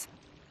once?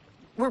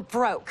 We're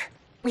broke.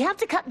 We have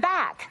to cut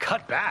back.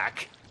 Cut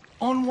back?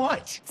 On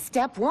what?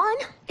 Step 1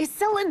 is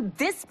selling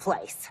this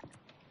place.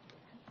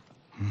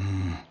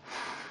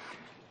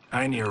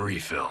 I need a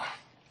refill.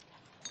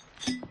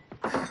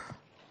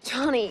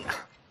 Johnny,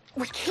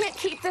 we can't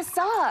keep this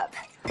up.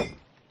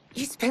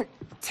 You spent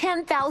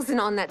 $10,000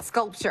 on that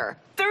sculpture,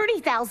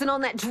 $30,000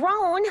 on that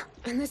drone,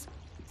 and this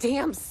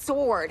damn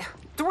sword.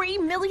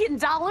 $3 million?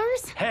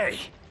 Hey,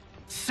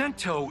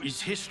 Sento is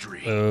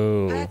history.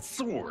 Oh. That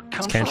sword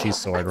comes It's Kenshi's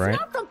sword, right?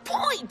 That's not the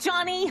point,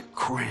 Johnny.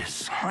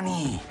 Chris,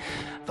 honey,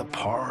 the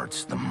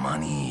parts, the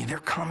money, they're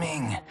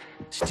coming.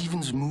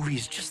 Steven's movie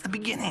is just the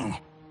beginning.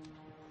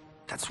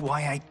 That's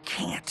why I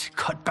can't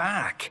cut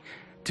back.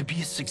 To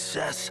be a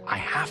success, I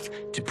have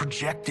to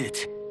project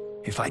it.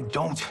 If I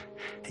don't,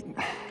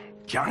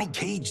 Johnny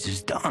Cage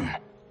is done.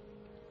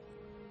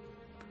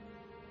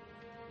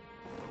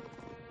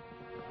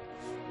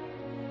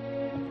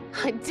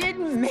 I did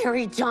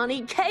marry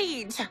Johnny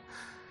Cage.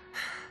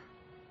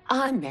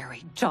 I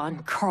married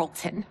John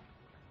Carlton.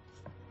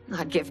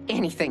 I'd give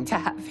anything to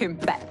have him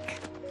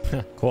back.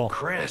 Cool.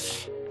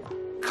 Chris,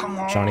 come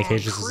on. Johnny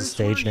Cage's is a Chris,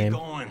 stage where are you name.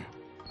 going?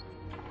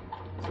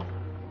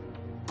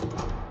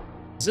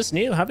 Is this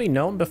new? Have we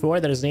known before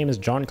that his name is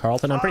John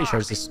Carlton? I'm pretty sure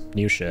it's this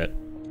new shit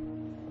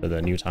for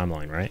the new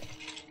timeline, right?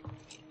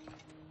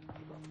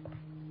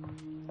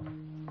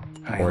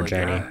 Or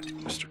Jenny.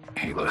 Mr.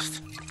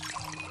 A-list.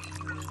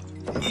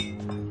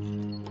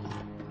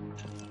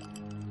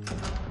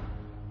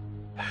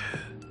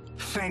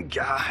 Thank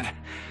God.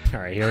 All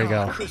right, here we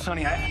go. Chris,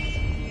 honey,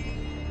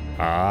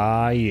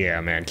 Ah, yeah,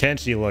 man.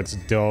 Kenshi looks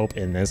dope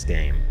in this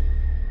game.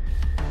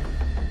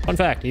 Fun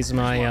fact, he's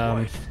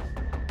my,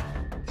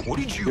 What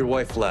did you... Your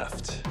wife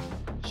left.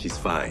 She's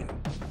fine.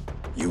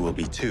 You will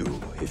be too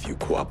if you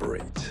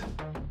cooperate.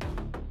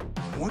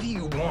 What do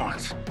you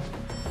want?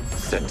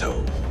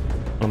 Sento.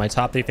 One of my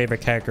top 3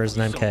 favorite characters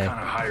in MK. Some kind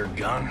of hired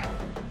gun?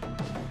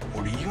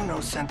 Or do you know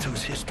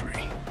Sento's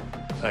history?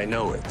 I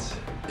know it.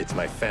 It's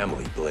my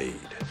family blade.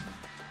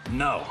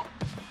 No.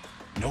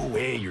 No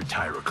way you're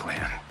Tyra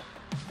clan.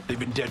 They've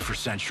been dead for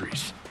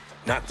centuries.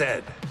 Not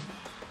dead.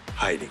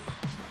 Hiding.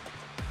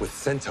 With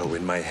Sento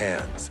in my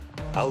hands,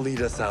 I'll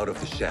lead us out of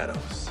the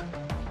shadows.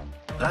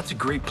 That's a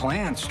great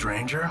plan,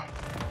 stranger.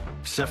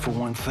 Except for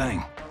one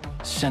thing.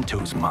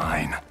 Sento's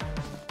mine.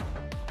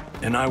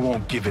 And I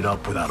won't give it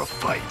up without a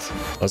fight.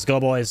 Let's go,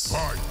 boys.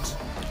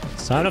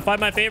 It's time to fight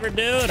my favorite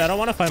dude. I don't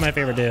want to fight my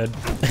favorite dude.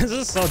 This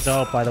is so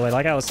dope, by the way.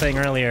 Like I was saying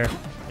earlier,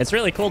 it's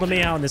really cool to me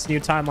how in this new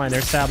timeline they're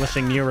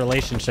establishing new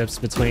relationships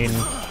between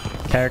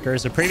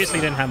characters who previously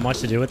didn't have much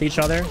to do with each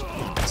other.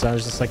 So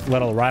there's just like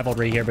little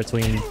rivalry here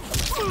between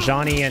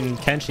Johnny and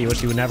Kenshi,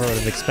 which you would never would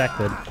have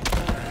expected.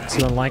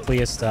 Two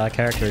unlikeliest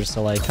characters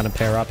to like kind of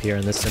pair up here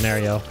in this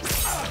scenario.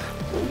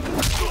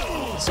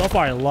 So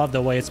far, I love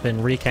the way it's been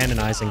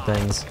recanonizing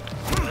things.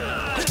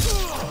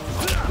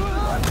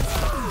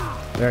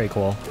 Very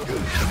cool.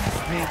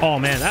 Oh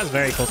man, that's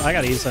very cool. I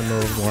gotta use that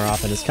move more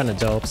often. It's kind of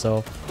dope.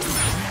 So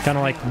kind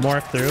of like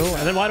morph through.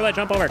 And then why do I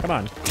jump over? Come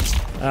on.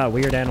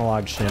 Weird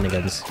analog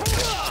shenanigans.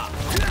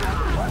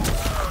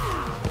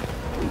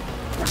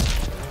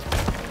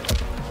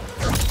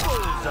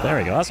 There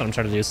we go. That's what I'm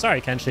trying to do. Sorry,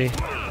 Kenshi.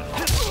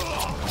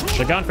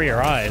 Should've gone for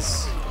your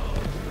eyes.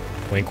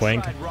 Wink,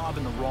 wink.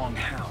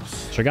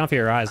 Should've gone for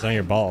your eyes, not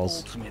your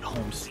balls.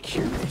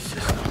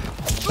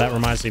 That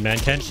reminds me, man.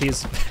 Kenshi's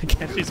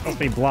supposed to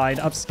be blind.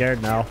 I'm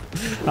scared now.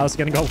 I was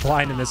gonna go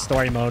blind in this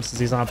story mode since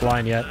he's not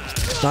blind yet.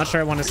 Not sure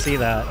I want to see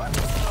that.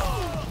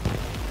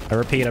 I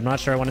repeat, I'm not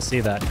sure I want to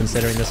see that,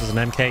 considering this is an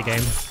MK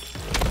game.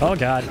 Oh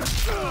god.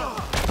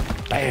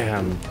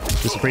 Bam.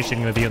 Just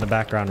appreciating the view in the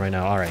background right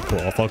now. Alright, cool.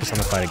 I'll focus on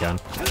the fight again.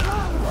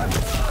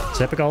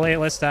 Typical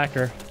A-list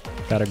actor.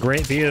 Got a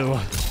great view.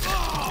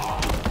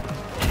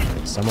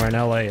 Somewhere in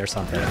LA or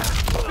something.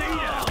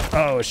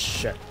 Oh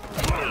shit.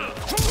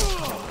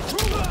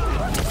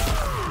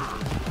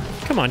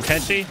 Come on,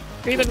 Kenshi.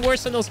 You're even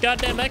worse than those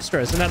goddamn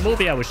extras in that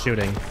movie I was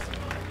shooting.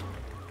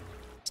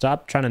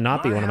 Stop trying to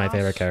not be one of my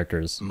favorite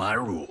characters. My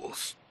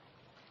rules.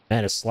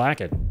 Man, it's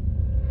slacking.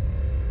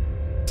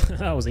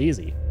 That was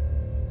easy.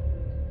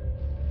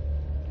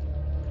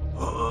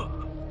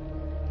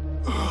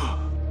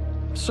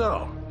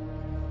 So,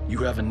 you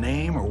have a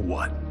name or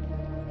what?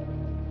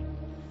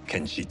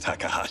 Kenshi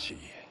Takahashi.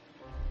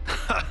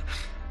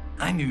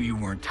 I knew you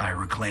weren't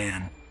Tyra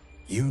clan.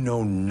 You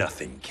know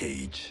nothing,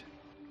 Cage.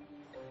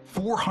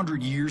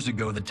 400 years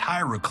ago, the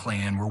Tyra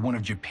clan were one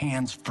of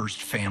Japan's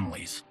first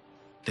families.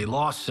 They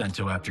lost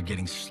Sento after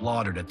getting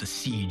slaughtered at the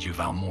siege of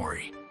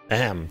Aomori.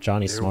 Damn,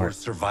 Johnny's There were smart.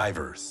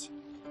 survivors.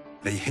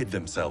 They hid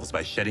themselves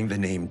by shedding the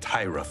name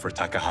Tyra for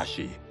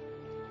Takahashi.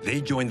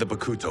 They joined the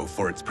Bakuto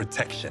for its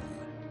protection.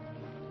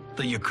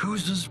 The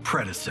Yakuza's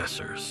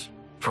predecessors.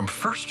 From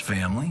first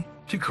family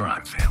to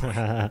crime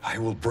family. I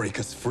will break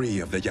us free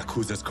of the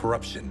Yakuza's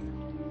corruption.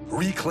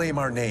 Reclaim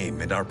our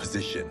name and our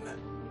position.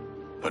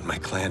 But my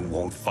clan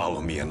won't follow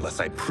me unless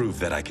I prove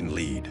that I can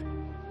lead.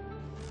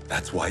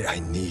 That's why I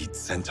need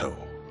Sento.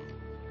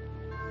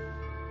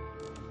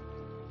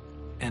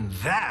 And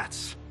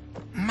that's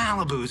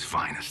Malibu's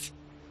finest.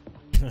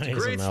 He's a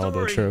Great Malibu,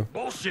 story. true.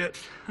 Bullshit.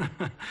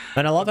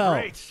 And I love how...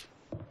 Great.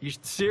 You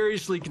should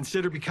seriously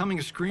consider becoming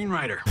a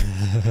screenwriter.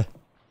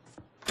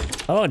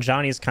 Oh,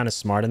 Johnny's kind of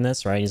smart in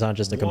this, right? He's not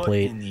just a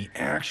complete... What in the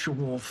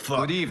actual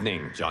fuck? Good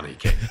evening, Johnny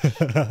Cage.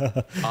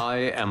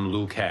 I am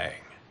Liu Kang,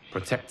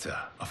 protector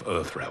of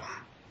Earthrealm.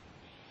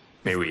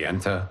 May we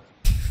enter?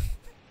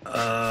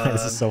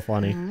 This is so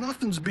funny.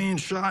 Nothing's being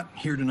shot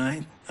here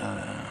tonight.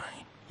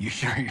 You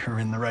sure you're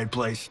in the right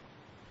place?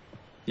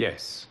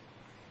 Yes.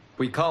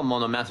 We come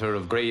on a matter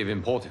of grave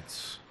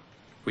importance.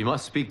 We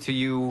must speak to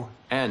you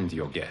and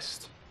your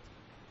guest.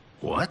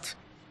 What?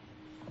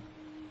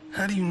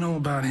 How do you know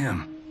about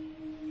him?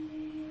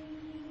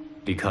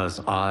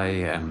 Because I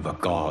am the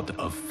god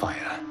of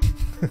fire.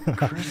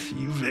 Chris,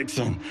 you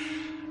vixen.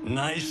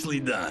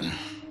 Nicely done.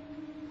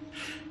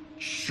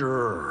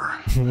 Sure.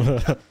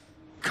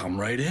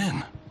 Come right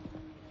in.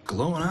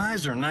 Glowing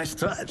eyes are a nice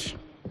touch.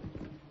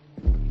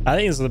 I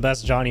think it's the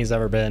best Johnny's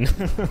ever been.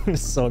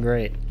 It's so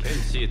great.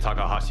 He's kind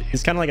of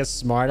like a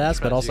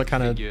smartass, but also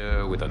kind of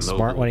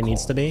smart when he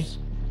needs to be.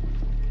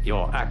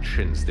 Your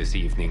actions this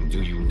evening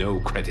do you no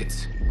credit.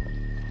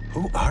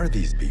 Who are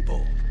these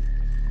people?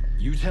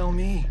 You tell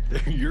me.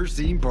 They're your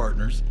scene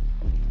partners.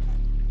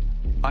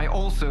 I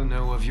also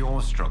know of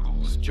your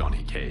struggles,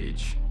 Johnny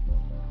Cage.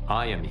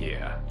 I am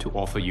here to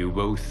offer you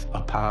both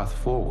a path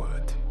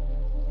forward.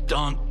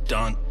 Dun,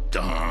 dun,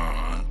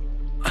 dun.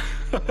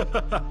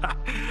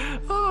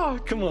 Oh,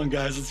 come on,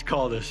 guys, let's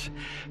call this.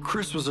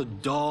 Chris was a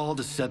doll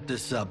to set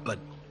this up, but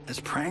as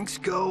pranks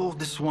go,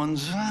 this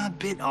one's a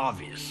bit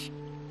obvious.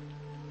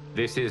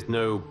 This is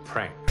no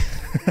prank.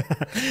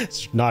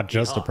 It's not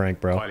just a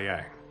prank, bro.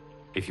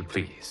 If you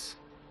please.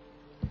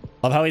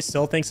 Love how he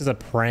still thinks it's a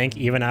prank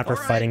even after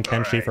fighting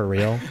Kenshi for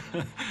real.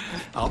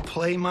 I'll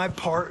play my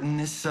part in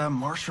this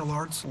martial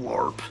arts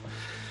LARP.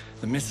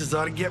 The missus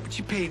ought to get what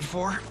you paid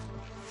for.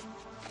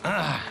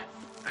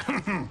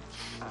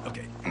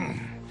 Okay.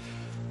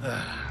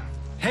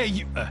 Hey,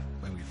 you.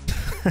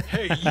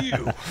 Hey,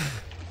 you.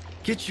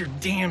 Get your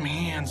damn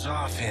hands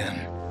off him.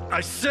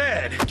 I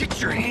said,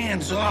 get your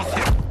hands off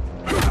him.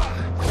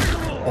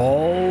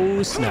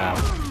 Oh, snap.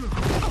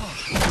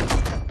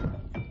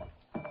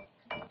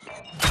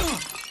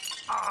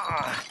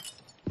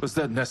 Was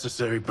that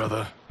necessary,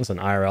 brother? It's an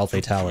IRL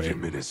fatality. Put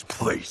him in his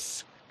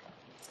place.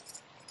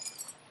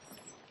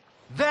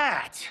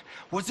 That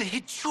was a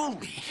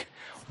Hichuli.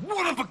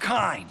 One of a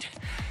kind.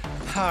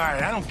 All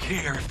right, I don't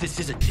care if this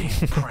is a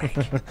damn prank.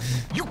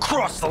 You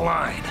crossed the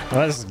line.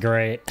 Oh, this is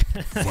great.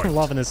 I'm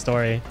loving this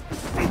story.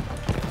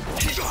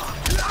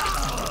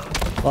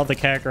 Love the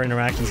character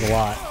interactions a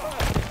lot.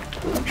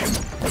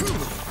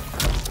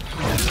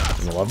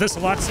 I love this a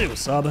lot too,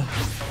 sub. Ooh,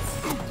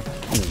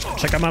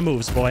 check out my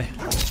moves, boy.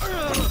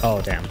 Oh,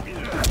 damn.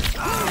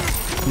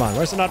 Come on,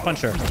 where's the nut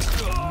puncher?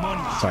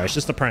 Sorry, it's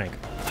just a prank.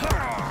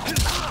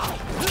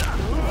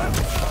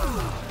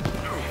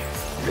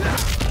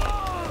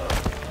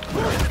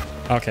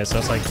 Okay, so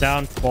it's like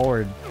down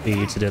forward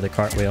B to do the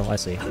cartwheel. I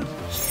see.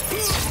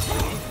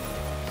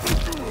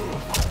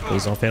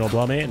 Please don't fatal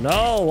blow me.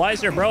 No, why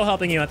is your bro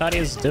helping you? I thought he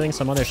was doing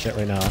some other shit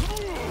right now.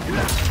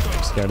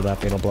 I'm scared of that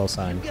fatal blow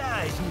sign. You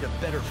guys need a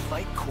better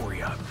fight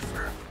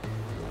choreographer.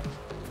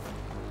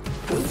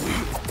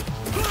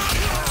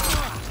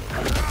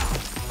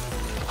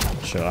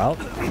 Show out,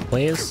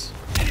 please.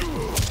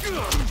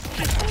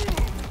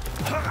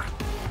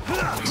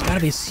 It's gotta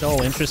be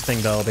so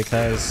interesting though,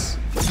 because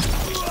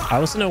I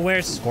wasn't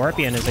aware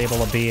Scorpion is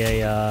able to be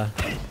a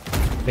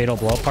fatal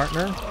blow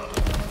partner.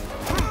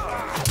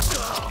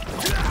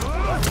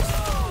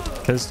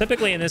 Because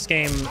typically in this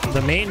game,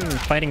 the main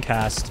fighting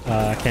cast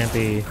can't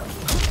be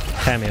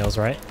cameos,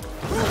 right?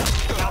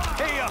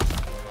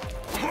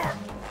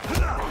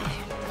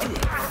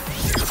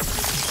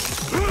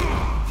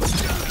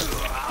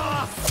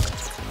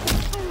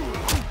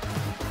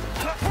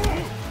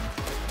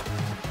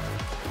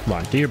 Come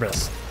on, do your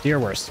best. Do your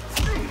worst.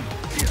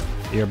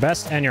 Do your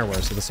best and your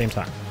worst at the same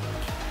time.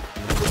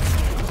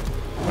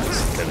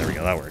 Okay, there we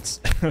go. That works.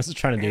 I was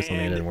trying to do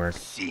something that didn't work.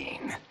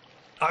 Scene.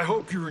 I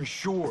hope you're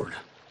insured,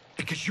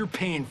 because you're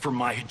paying for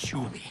my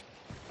Hichuli.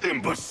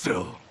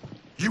 Imbecile!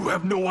 You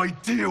have no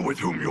idea with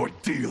whom you're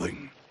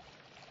dealing.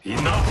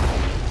 Enough!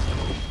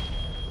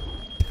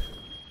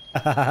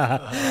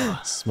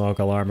 Smoke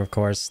alarm, of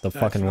course. The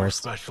fucking worst.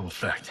 Special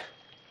effect.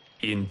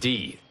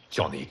 Indeed,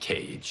 Johnny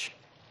Cage.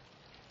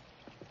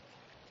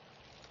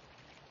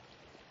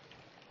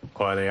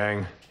 Kuai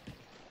Liang.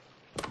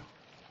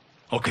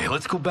 Okay,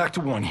 let's go back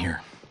to one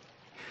here.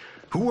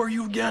 Who are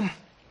you again?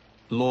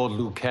 Lord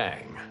Liu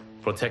Kang,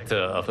 protector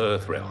of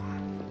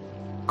Earthrealm,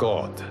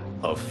 god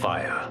of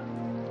fire.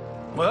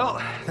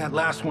 Well, that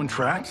last one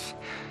tracks.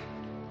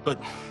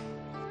 But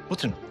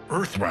what's an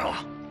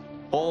Earthrealm?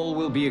 All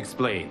will be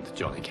explained,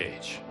 Johnny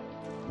Cage.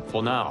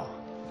 For now,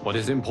 what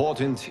is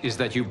important is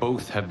that you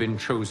both have been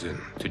chosen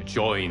to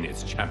join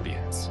its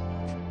champions.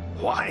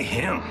 Why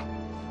him?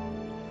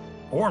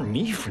 Or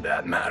me, for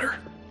that matter.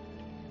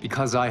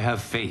 Because I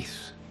have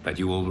faith that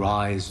you will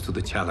rise to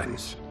the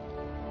challenge.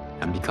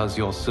 And because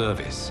your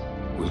service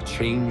will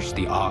change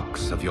the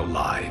arcs of your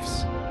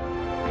lives.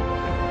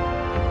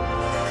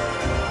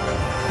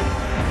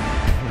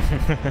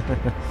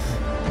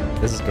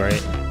 This is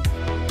great.